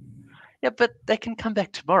 "Yeah, but they can come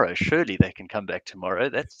back tomorrow. Surely they can come back tomorrow.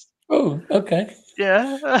 That's Oh, okay.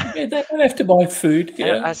 yeah." Yeah, they don't have to buy food. And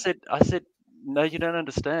Yeah. I said, "No, you don't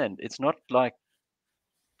understand. It's not like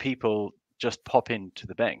people just pop into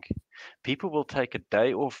the bank. People will take a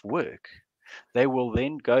day off work. They will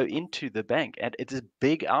then go into the bank, and it is a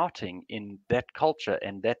big outing in that culture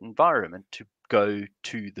and that environment to go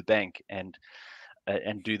to the bank and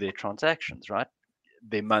do their transactions, right?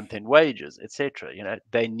 Their month-end wages, etc.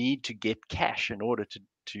 They need to get cash in order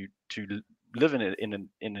to live in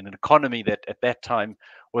an economy that at that time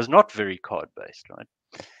was not very card-based, right?"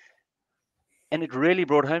 And it really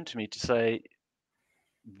brought home to me to say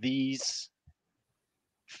these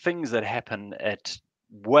things that happen at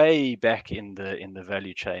way back in the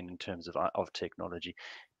value chain in terms of technology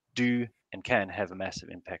do and can have a massive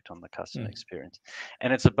impact on the customer Mm. experience.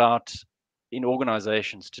 And it's about, in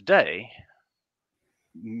organizations today,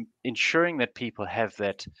 ensuring that people have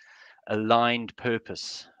that aligned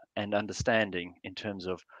purpose and understanding in terms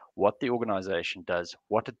of what the organization does,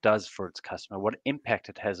 what it does for its customer, what impact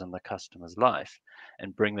it has on the customer's life,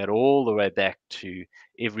 and bring that all the way back to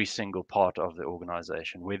every single part of the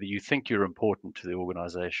organization, whether you think you're important to the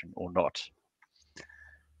organization or not.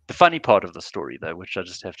 The funny part of the story, though, which I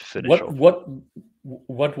just have to finish What off with. what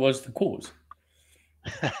what was the cause?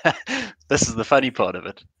 This is the funny part of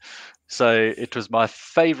it. So it was my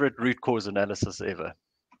favorite root cause analysis ever.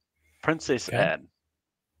 Princess Okay. Anne.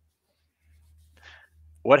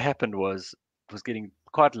 What happened was it was getting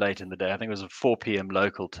quite late in the day. I think it was at 4 p.m.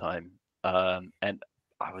 local time, and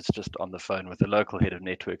I was just on the phone with the local head of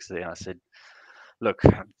networks there. And I said, "Look,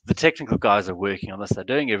 the technical guys are working on this. They're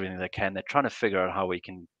doing everything they can. They're trying to figure out how we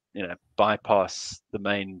can, bypass the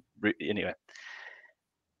main anyway."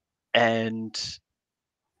 And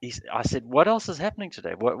I said, "What else is happening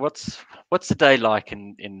today? What's the day like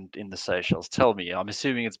in the Seychelles? Tell me. I'm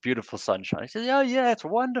assuming it's beautiful sunshine." He said, "Oh yeah, it's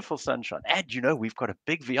wonderful sunshine. And we've got a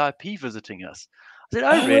big VIP visiting us." I said,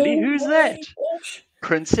 "Oh really? Oh Who's my that?" gosh.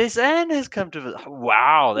 "Princess Anne has come to visit."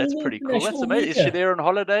 "Wow, An that's pretty cool. That's international amazing. Is she media. there on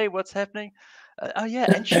holiday? What's happening?" "Oh yeah,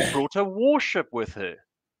 and she brought a warship with her."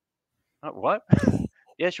 "What?"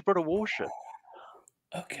 "Yeah, she brought a warship."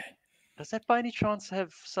 Okay. "Does that by any chance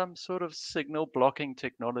have some sort of signal blocking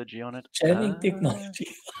technology on it?" Jamming technology.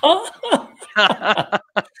 Oh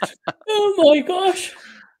my gosh.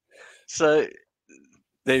 So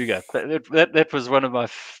there you go. That was one of my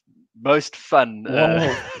most fun,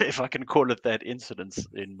 Wow. if I can call it that, incidents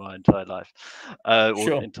in my entire life, or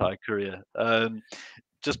Sure. entire career.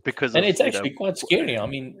 Just because And of, it's actually quite scary. I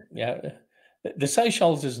mean, yeah, the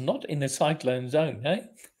Seychelles is not in a cyclone zone, eh?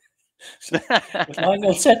 So relying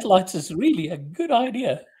on satellites is really a good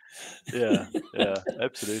idea. yeah, yeah,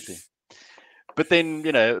 absolutely. But then,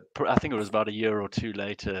 I think it was about a year or two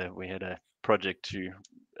later, we had a project to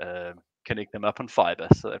uh, connect them up on fiber,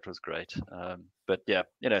 so that was great. But yeah,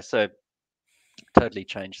 so totally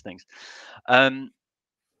changed things. Um,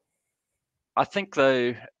 I think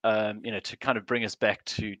though, to kind of bring us back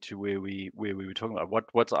to where we were talking about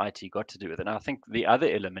what's IT got to do with it. And I think the other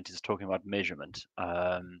element is talking about measurement,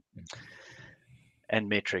 and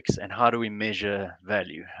metrics, and how do we measure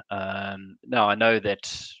value. Now I know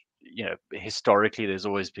that historically there's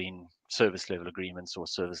always been service level agreements or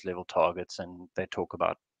service level targets, and they talk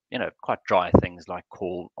about quite dry things like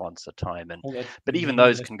call answer time, and All that but even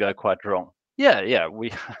those meaningless. can go quite wrong. Yeah,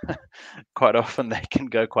 we quite often they can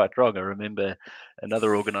go quite wrong. I remember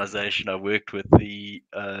another organization I worked with, the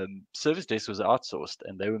service desk was outsourced,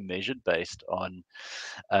 and they were measured based on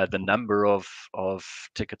the number of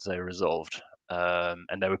tickets they resolved,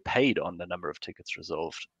 and they were paid on the number of tickets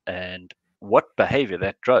resolved. And what behavior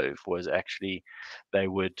that drove was actually they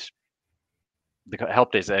would the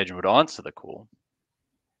help desk agent would answer the call,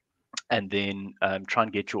 and then try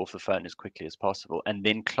and get you off the phone as quickly as possible, and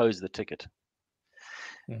then close the ticket.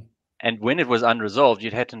 Mm. And when it was unresolved,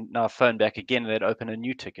 you'd had to now phone back again, and they'd open a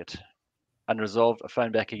new ticket. Unresolved, a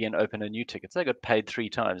phone back again, open a new ticket. So they got paid 3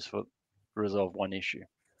 times for resolve one issue.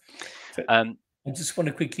 So Um, I just want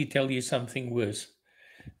to quickly tell you something worse.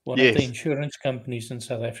 One of the yes. insurance companies in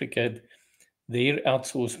South Africa, their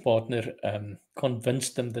outsourced partner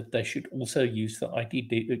convinced them that they should also use the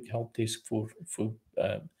help desk for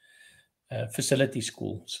facility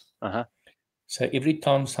schools. Uh-huh. So every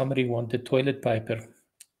time somebody wanted toilet paper,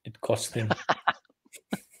 it cost them.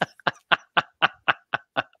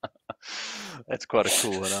 That's quite a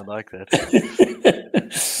cool one. I like that.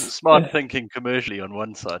 Smart thinking commercially on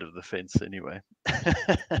one side of the fence, anyway.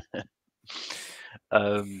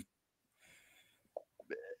 um,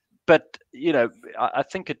 but I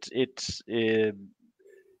think it's we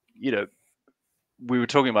were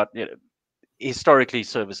talking about historically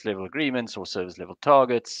service level agreements or service level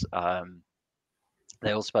targets.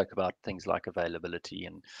 They all spoke about things like availability,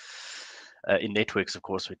 and in networks, of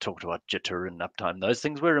course, we talked about jitter and uptime. Those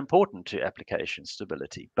things were important to application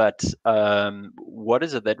stability. But what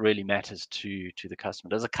is it that really matters to the customer?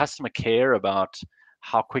 Does a customer care about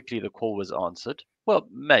how quickly the call was answered? Well,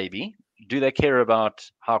 maybe. Do they care about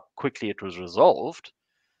how quickly it was resolved?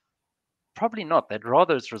 Probably not. They'd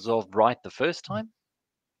rather it's resolved right the first time,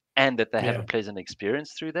 and that they have a Yeah. pleasant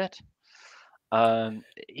experience through that.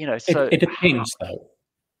 It, So it depends though,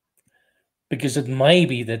 because it may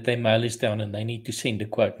be that their mail is down and they need to send a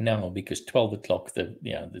quote now because 12 o'clock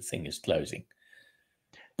the thing is closing.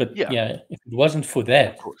 But yeah, yeah, if it wasn't for of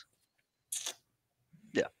that, course,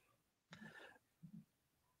 yeah,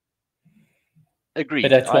 but agreed.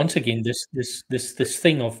 that's once again this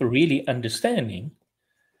thing of really understanding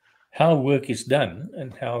how work is done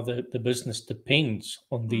and how the business depends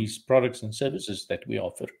on Mm, these products and services that we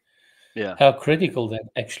offer, yeah. how critical that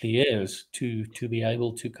actually is to be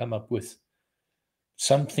able to come up with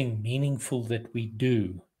something meaningful that we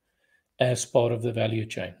do as part of the value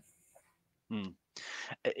chain. Mm.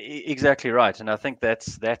 Exactly right, and I think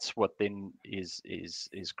that's what then is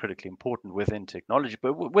critically important within technology,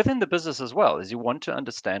 but within the business as well, is you want to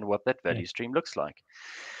understand what that Yeah, value stream looks like.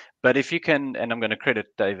 But if you can, and I'm going to credit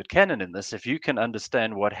David Cannon in this, if you can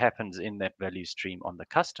understand what happens in that value stream on the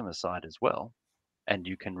customer side as well, and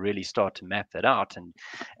you can really start to map that out,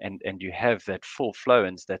 and you have that full flow,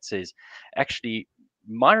 and that says, actually,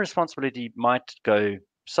 my responsibility might go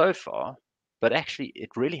so far, but actually it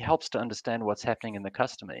really helps to understand what's happening in the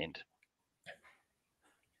customer end, yeah,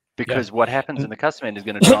 because what happens in and the customer end is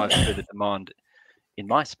going to drive further demand in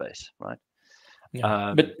my space, right? yeah.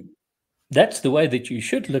 um, But that's the way that you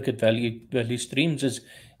should look at value streams is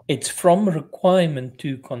it's from requirement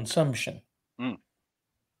to consumption. mm,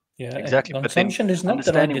 Yeah, and exactly, but then consumption is not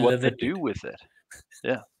that I understanding what they delivered it. do with it.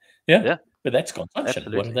 Yeah, Yeah, yeah, but that's consumption.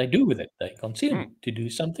 What do absolutely. they do with it? They consume mm, it to do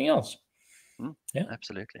something else. mm, Yeah,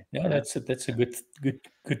 absolutely. yeah, Yeah, that's a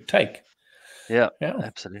good take. yeah, Yeah,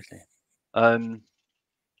 absolutely. um,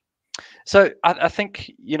 So I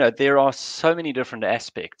think there are so many different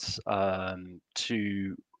aspects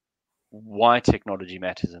to why technology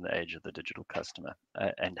matters in the age of the digital customer,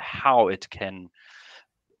 and how it can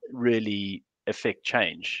really affect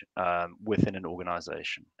change within an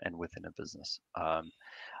organization and within a business.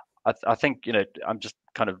 I think I'm just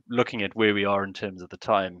kind of looking at where we are in terms of the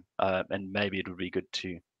time, and maybe it would be good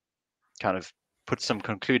to kind of put some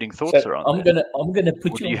concluding so thoughts around I'm that. gonna Or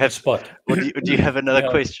put do you you on the have, spot. or do you have another Yeah.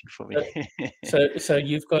 question for me? So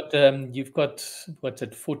you've got what's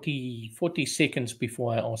it 40 seconds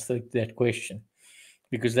before I ask that question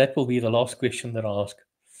because that will be the last question that I ask.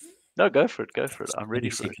 No, go for it. Go for it. I'm 30 ready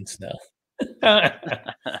for it. seconds now.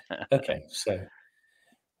 Okay, so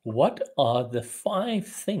what are the 5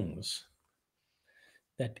 things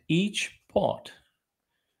that each part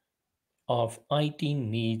of IT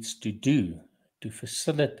needs to do to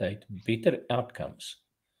facilitate better outcomes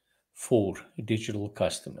for digital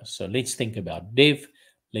customers? So let's think about dev,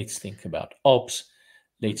 let's think about ops,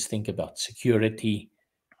 Mm. let's think about security.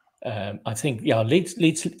 I think, yeah, let's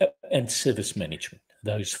and service management.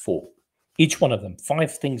 Those 4, each one of them,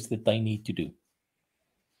 5 things that they need to do.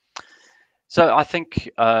 So I think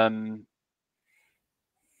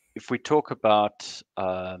if we talk about,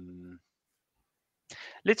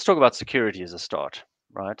 let's talk about security as a start,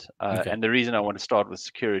 right? Okay. And the reason I want to start with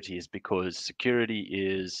security is because security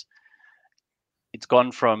it's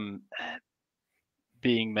gone from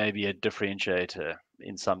being maybe a differentiator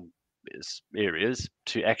in some areas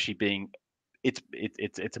to actually being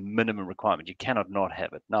it's a minimum requirement. You cannot not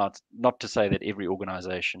have it. Now, it's not to say that every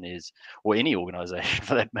organization is, or any organization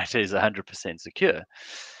for that matter, is 100% secure,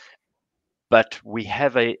 but we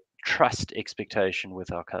have a trust expectation with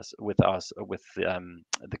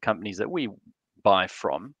the companies that we buy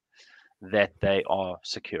from, that they are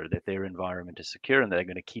secure, that their environment is secure, and they're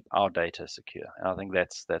going to keep our data secure. And I think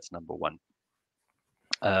that's number one.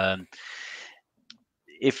 Um,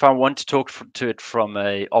 if I want to talk to it from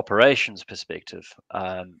a operations perspective,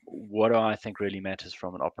 what do I think really matters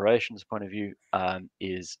from an operations point of view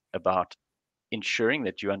is about ensuring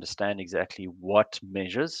that you understand exactly what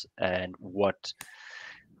measures and what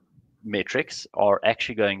metrics are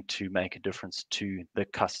actually going to make a difference to the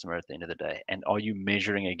customer at the end of the day. And are you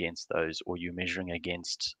measuring against those, or you measuring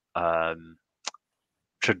against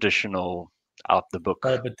traditional, out the book,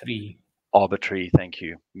 arbitrary, arbitrary, thank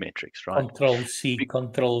you, metrics, right? Control C, Be-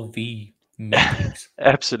 Control V metrics.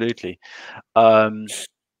 Absolutely. Um,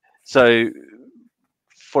 so,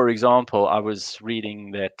 for example, I was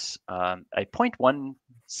reading that a zero point 0.1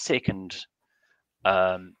 second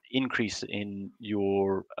increase in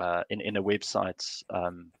your in a website's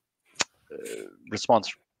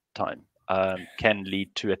response time can lead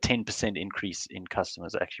to a 10% increase in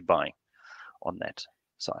customers actually buying on that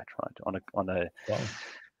site, right? On Wow.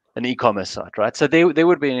 an e-commerce site, right? So there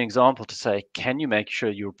would be an example to say, can you make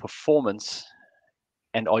sure your performance,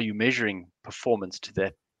 and are you measuring performance to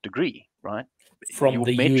that degree, right? From Your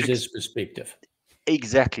the metrics user's perspective.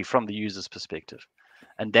 exactly from the user's perspective.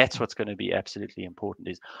 And that's what's going to be absolutely important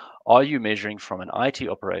is, are you measuring from an IT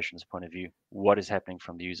operations point of view what is happening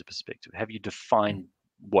from the user perspective? Have you defined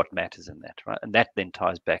what matters in that, right? And that then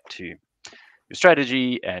ties back to your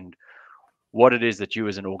strategy and what it is that you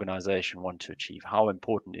as an organization want to achieve. How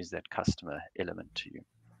important is that customer element to you?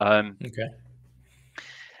 Okay.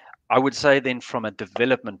 I would say then from a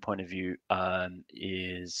development point of view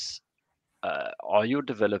is are your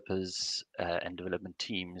developers and development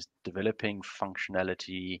teams developing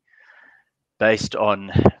functionality based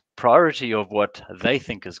on priority of what they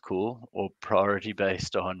think is cool, or priority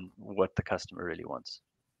based on what the customer really wants,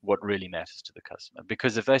 what really matters to the customer?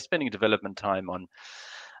 Because if they're spending development time on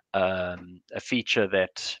a feature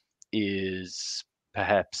that is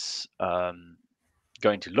perhaps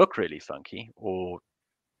going to look really funky, or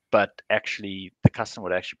but actually the customer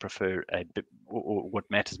would actually prefer a bit, or what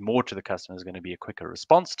matters more to the customer is going to be a quicker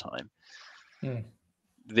response time, Mm.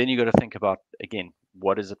 then you got to think about, again,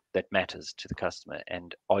 what is it that matters to the customer,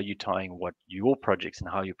 and are you tying what your projects and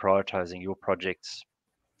how you're prioritizing your projects,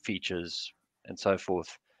 features, and so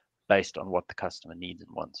forth based on what the customer needs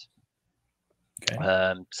and wants.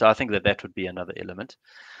 Okay. So I think that that would be another element.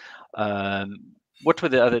 um, what were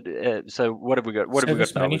the other so what have we got, what have we got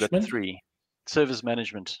Service now? We've got management. three. Service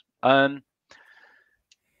management.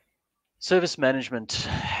 Service management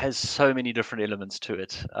has so many different elements to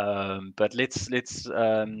it, but let's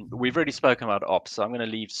we've already spoken about ops, so I'm going to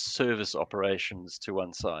leave service operations to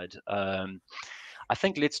one side. I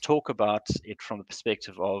think let's talk about it from the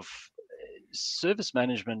perspective of service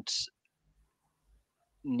management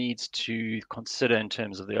needs to consider in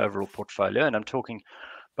terms of the overall portfolio, and I'm talking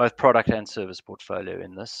both product and service portfolio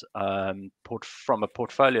in this. From a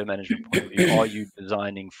portfolio management point of view, are you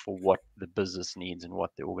designing for what the business needs and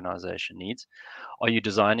what the organization needs? Are you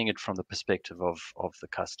designing it from the perspective of the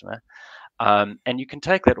customer? And you can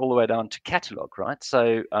take that all the way down to catalog, right?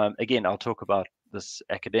 So again, I'll talk about this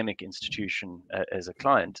academic institution as a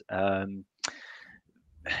client.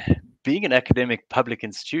 Being an academic public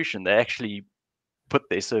institution, they actually put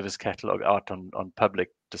their service catalog out on public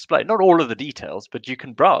display. Not all of the details, but you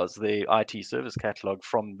can browse the IT service catalog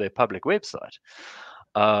from their public website.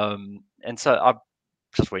 And so I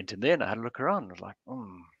just went in there and I had a look around. I was like,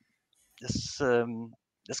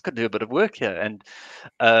 this could do a bit of work here, and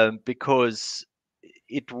because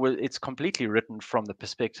it's completely written from the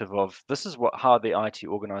perspective of, this is what how the IT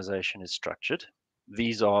organization is structured.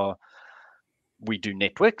 These are, we do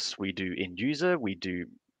networks, we do end user, we do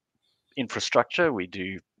infrastructure, we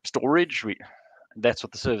do storage. That's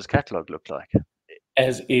what the service catalog looked like.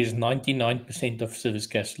 As is 99% of service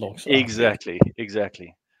catalogs out there.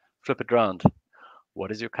 Exactly. Flip it around. What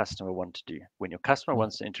does your customer want to do? When your customer Mm.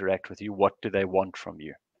 wants to interact with you, what do they want from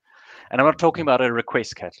you? And I'm not talking about a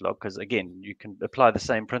request catalog, because again, you can apply the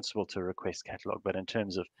same principle to a request catalog, but in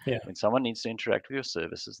terms of Yeah. when someone needs to interact with your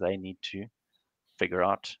services, they need to figure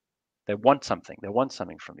out, they want something. They want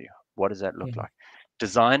something from you. What does that look Mm. like?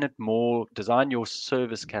 Design your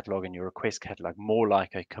service catalog and your request catalog more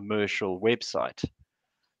like a commercial website.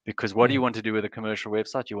 Because what do you Mm. want to do with a commercial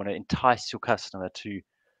website? You want to entice your customer to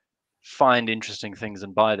find interesting things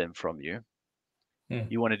and buy them from you. Mm.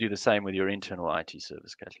 You want to do the same with your internal IT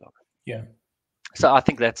service catalog. Yeah. So I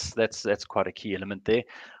think that's quite a key element there.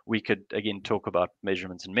 We could again talk about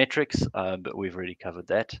measurements and metrics, but we've already covered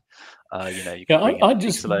that. You Yeah, can bring in I the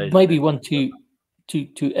just pixel age and maybe then want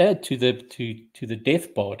to add to the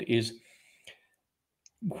dev part is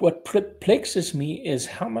what perplexes me is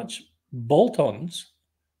how much bolt-ons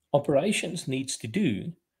operations needs to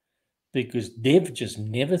do, because dev just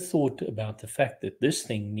never thought about the fact that this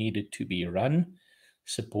thing needed to be run,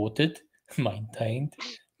 supported, maintained,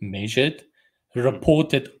 measured, mm,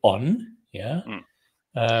 reported on. Yeah. mm.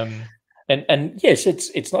 Um, and yes,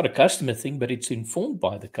 it's not a customer thing, but it's informed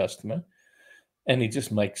by the customer, and it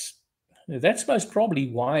just makes that's most probably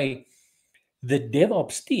why the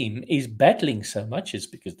DevOps team is battling so much, is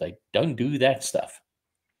because they don't do that stuff.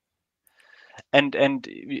 And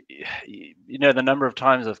the number of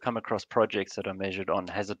times I've come across projects that are measured on,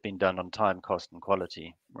 has it been done on time, cost, and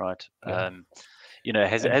quality, right? Yeah. Has it And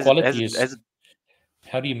has it has quality it is, has it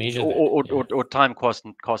how do you measure that? or, or, Yeah. or, or time, cost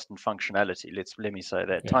and functionality. Let me say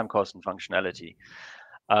that Yeah. time, cost, and functionality,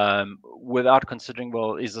 without considering,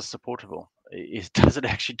 well, is this supportable? Does it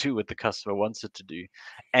actually do what the customer wants it to do?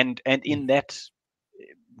 And Mm, in that,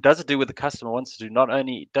 does it do what the customer wants to do? Not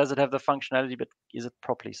only does it have the functionality, but is it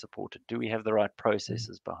properly supported? Do we have the right mm,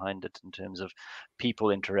 processes behind it in terms of people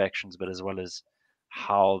interactions, but as well as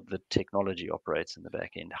how the technology operates in the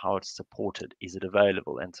back end, how it's supported, is it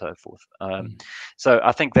available, and so forth. mm. So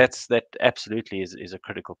I think that absolutely is a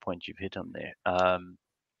critical point you've hit on there.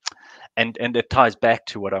 And it ties back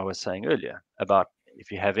to what I was saying earlier about, if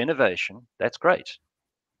you have innovation, that's great,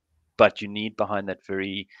 but you need behind that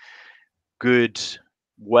very good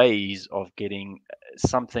ways of getting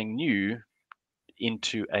something new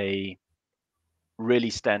into a really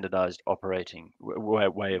standardized operating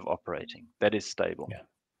way of operating that is stable. Yeah.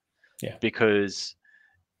 Yeah. Because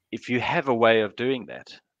if you have a way of doing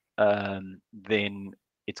that, then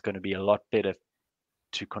it's going to be a lot better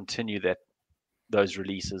to continue those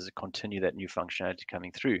releases, continue that new functionality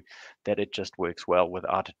coming through, that it just works well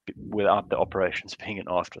without the operations being an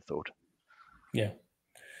afterthought. Yeah.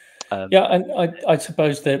 Um, Yeah. And I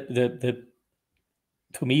suppose that the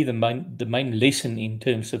for me the main lesson in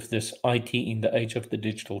terms of this IT in the age of the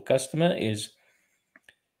digital customer is,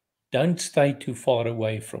 don't stay too far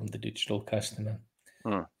away from the digital customer.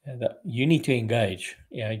 mm, You need to engage.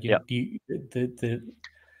 Yeah, yeah,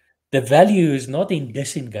 the value is not in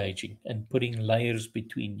disengaging and putting layers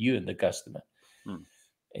between you and the customer. mm.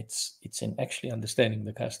 It's in actually understanding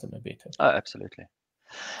the customer better. Oh, absolutely.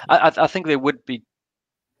 Yeah. I think there would be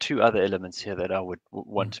two other elements here that I would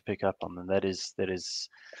want Mm. to pick up on, and that is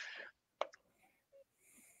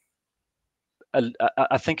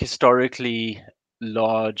I think historically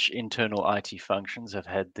large internal IT functions have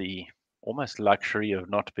had the almost luxury of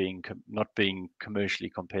not being commercially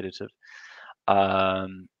competitive,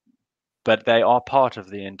 um, but they are part of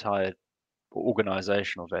the entire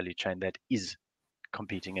organizational value chain that is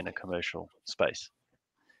competing in a commercial space,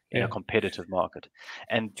 in a Yeah. competitive market,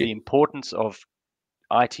 and the Ju- importance of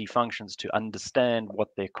IT functions to understand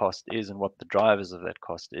what their cost is and what the drivers of that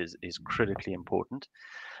cost is critically important.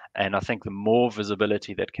 And I think the more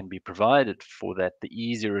visibility that can be provided for that, the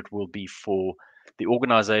easier it will be for the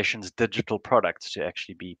organization's digital products to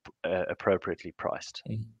actually be appropriately priced.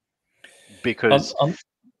 mm. I'm, Because, I'm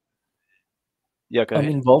yeah, go I'm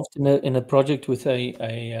ahead. involved in a project with a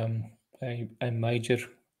major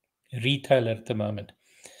retailer at the moment,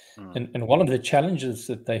 Mm, and one of the challenges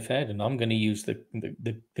that they've had, and I'm going to use the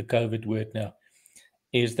COVID word now,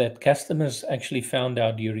 is that customers actually found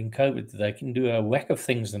out during COVID that they can do a whack of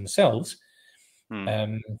things themselves, mm,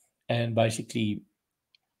 um, and basically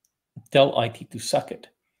tell IT to suck it.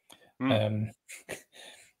 mm. Um,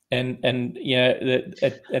 and yeah,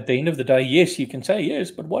 at the end of the day, yes, you can say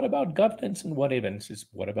yes, but what about governance and whatever? And says,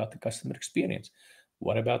 what about the customer experience?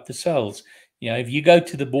 What about the sales? If you go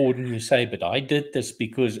to the board and you say, but I did this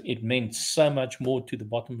because it meant so much more to the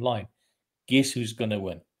bottom line, guess who's going to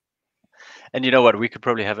win? And you know what? We could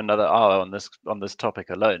probably have another hour on this topic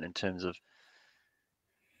alone in terms of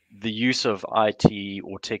the use of IT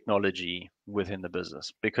or technology within the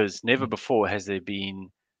business, because never Mm. before has there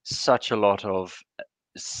been such a lot of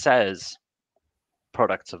SaaS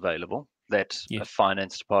products available that a Yes.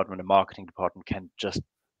 finance department, a marketing department can just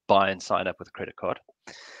buy and sign up with a credit card.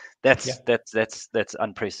 Yeah. That's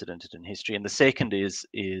unprecedented in history. And the second is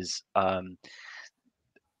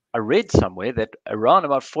I read somewhere that around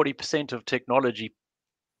about 40% of technology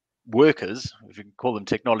workers, if you can call them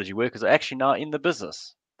technology workers, are actually now in the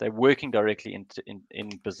business. They're working directly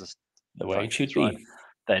in business The way it should functions, right? be.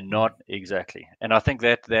 They're Mm. not exactly. And I think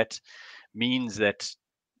that means that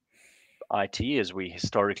IT, as we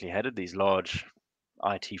historically had it, these large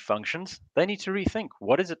IT functions, they need to rethink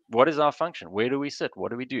what is it, what is our function, where do we sit,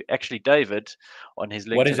 what do we do. Actually, David on his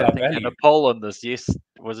What is LinkedIn, I our think, had a value? poll on this. Yes,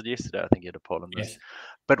 was it yesterday? I think he had a poll on this. Yes.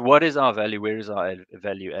 But what is our value? Where is our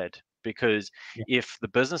value add? Because Yeah. if the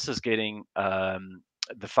business is getting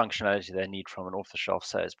the functionality they need from an off-the-shelf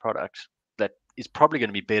SaaS product that is probably going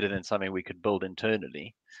to be better than something we could build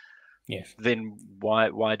internally, Yes. then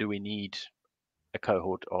why do we need a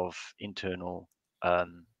cohort of internal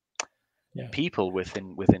Yeah. people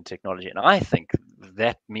within technology? And I think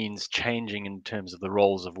that means changing in terms of the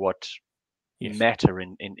roles of what Yes. matter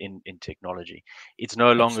in technology. It's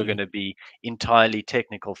no longer going Absolutely. to be entirely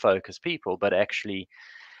technical focused people, but actually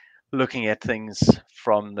looking at things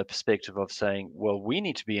from the perspective of saying, well, we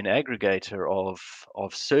need to be an aggregator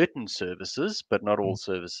of certain services, but not all Mm.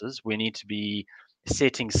 services. We need to be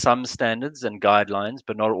setting some standards and guidelines,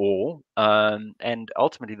 but not all. And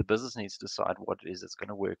ultimately, the business needs to decide what it is that's going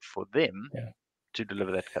to work for them Yeah. to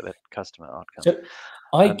deliver that customer outcome. So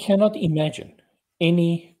I Um, cannot imagine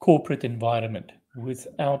any corporate environment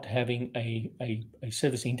without having a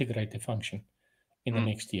service integrator function in the mm,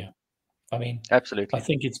 next year. I mean, I absolutely.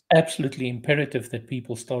 think it's absolutely imperative that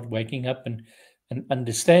people start waking up and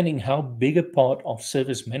understanding how big a part of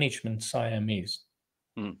service management SIAM is.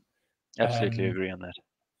 Mm, absolutely Um, agree on that.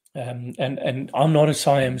 and I'm not a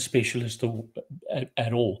SIAM specialist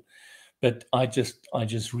at all, but I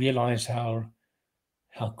just realize how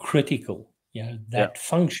critical, Yeah. that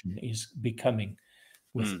function is becoming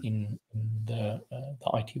Mm, within the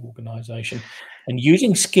IT organization, and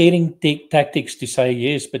using scaring tactics to say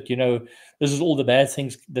yes, but this is all the bad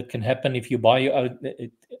things that can happen if you buy your own.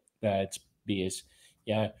 It's BS.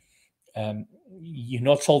 Yeah, you're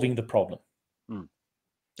not solving the problem. mm,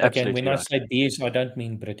 Okay, and when absolutely I right. say BS, I don't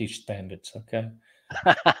mean British standards. Okay.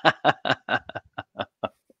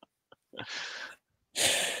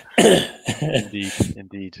 Indeed,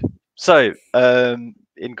 indeed. So,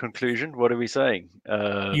 in conclusion, what are we saying?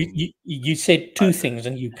 You said two things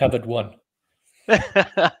and you covered one.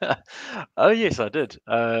 Oh yes, I did.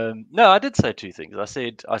 No, I did say two things. I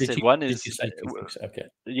Did said you one did you is say two things? Okay.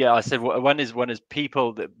 yeah, I said one is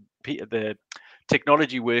people that the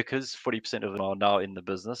technology workers, 40% of them are now in the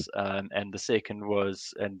business, and the second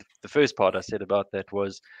was, and the first part I said about that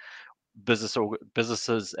was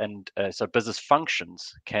businesses and so business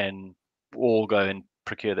functions can all go and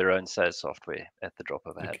procure their own SaaS software at the drop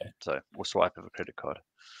of a hat. Okay. So, or swipe of a credit card.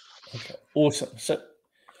 Okay. Awesome. So,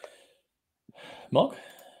 Mark,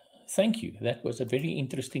 thank you. That was a very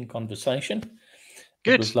interesting conversation. It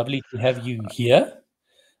Good. was lovely to have you here.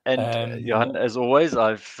 And Um, Johan, as always,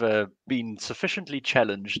 I've been sufficiently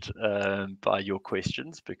challenged by your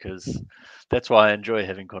questions because that's why I enjoy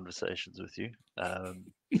having conversations with you.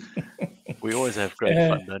 We always have great uh,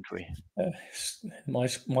 fun, don't we?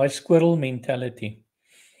 my squirrel mentality.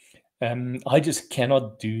 I just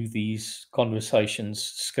cannot do these conversations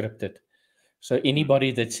scripted. So Mm.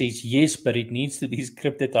 anybody that says yes, but it needs to be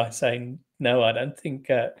scripted, I say no. I don't think.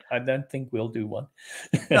 I don't think we'll do one.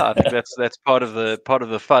 No, I think that's part of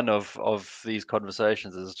the fun of these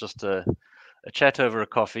conversations is just a chat over a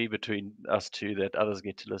coffee between us two that others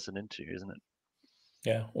get to listen into, isn't it?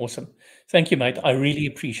 Yeah, awesome. Thank you, mate. I really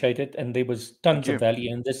appreciate it. And there was Thank tons of you.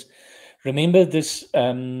 value in this. Remember this,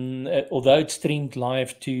 although it's streamed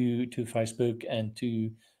live to Facebook and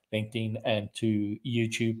to LinkedIn and to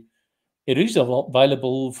YouTube, it is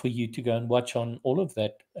available for you to go and watch on all of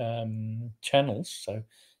that channels. So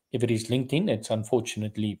if it is LinkedIn, it's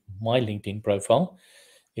unfortunately my LinkedIn profile.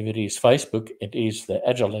 If it is Facebook, it is the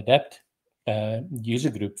Agile Adapt user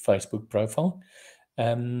group Facebook profile.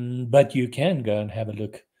 But you can go and have a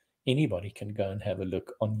look. Anybody can go and have a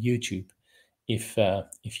look on YouTube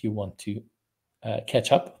if you want to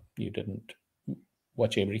catch up. You didn't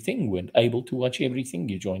watch everything, weren't able to watch everything.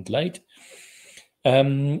 You joined late,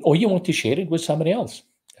 or you want to share it with somebody else.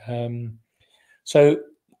 Um, so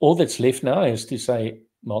all that's left now is to say,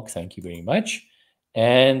 Mark, thank you very much,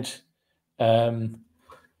 and um,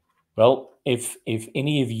 well, if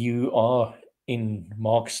any of you are in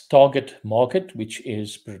Mark's target market, which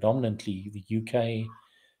is predominantly the UK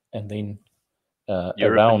and then Europe and the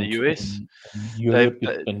around US. in Dave, Europe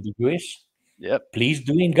and the US, yep. please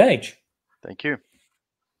do engage. Thank you.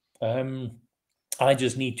 Um, I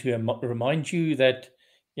just need to remind you that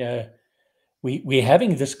yeah, we're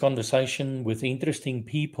having this conversation with interesting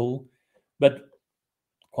people, but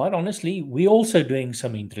quite honestly, we're also doing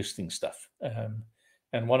some interesting stuff.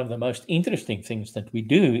 And one of the most interesting things that we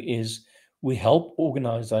do is we help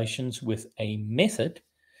organizations with a method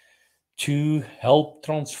to help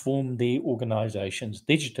transform their organizations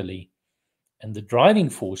digitally. And the driving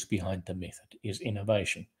force behind the method is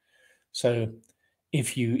innovation. So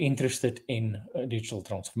if you're interested in digital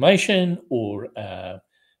transformation or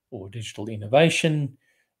digital innovation,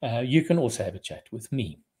 you can also have a chat with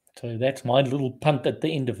me. So that's my little punt at the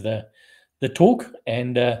end of the talk,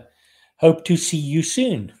 and hope to see you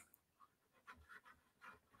soon.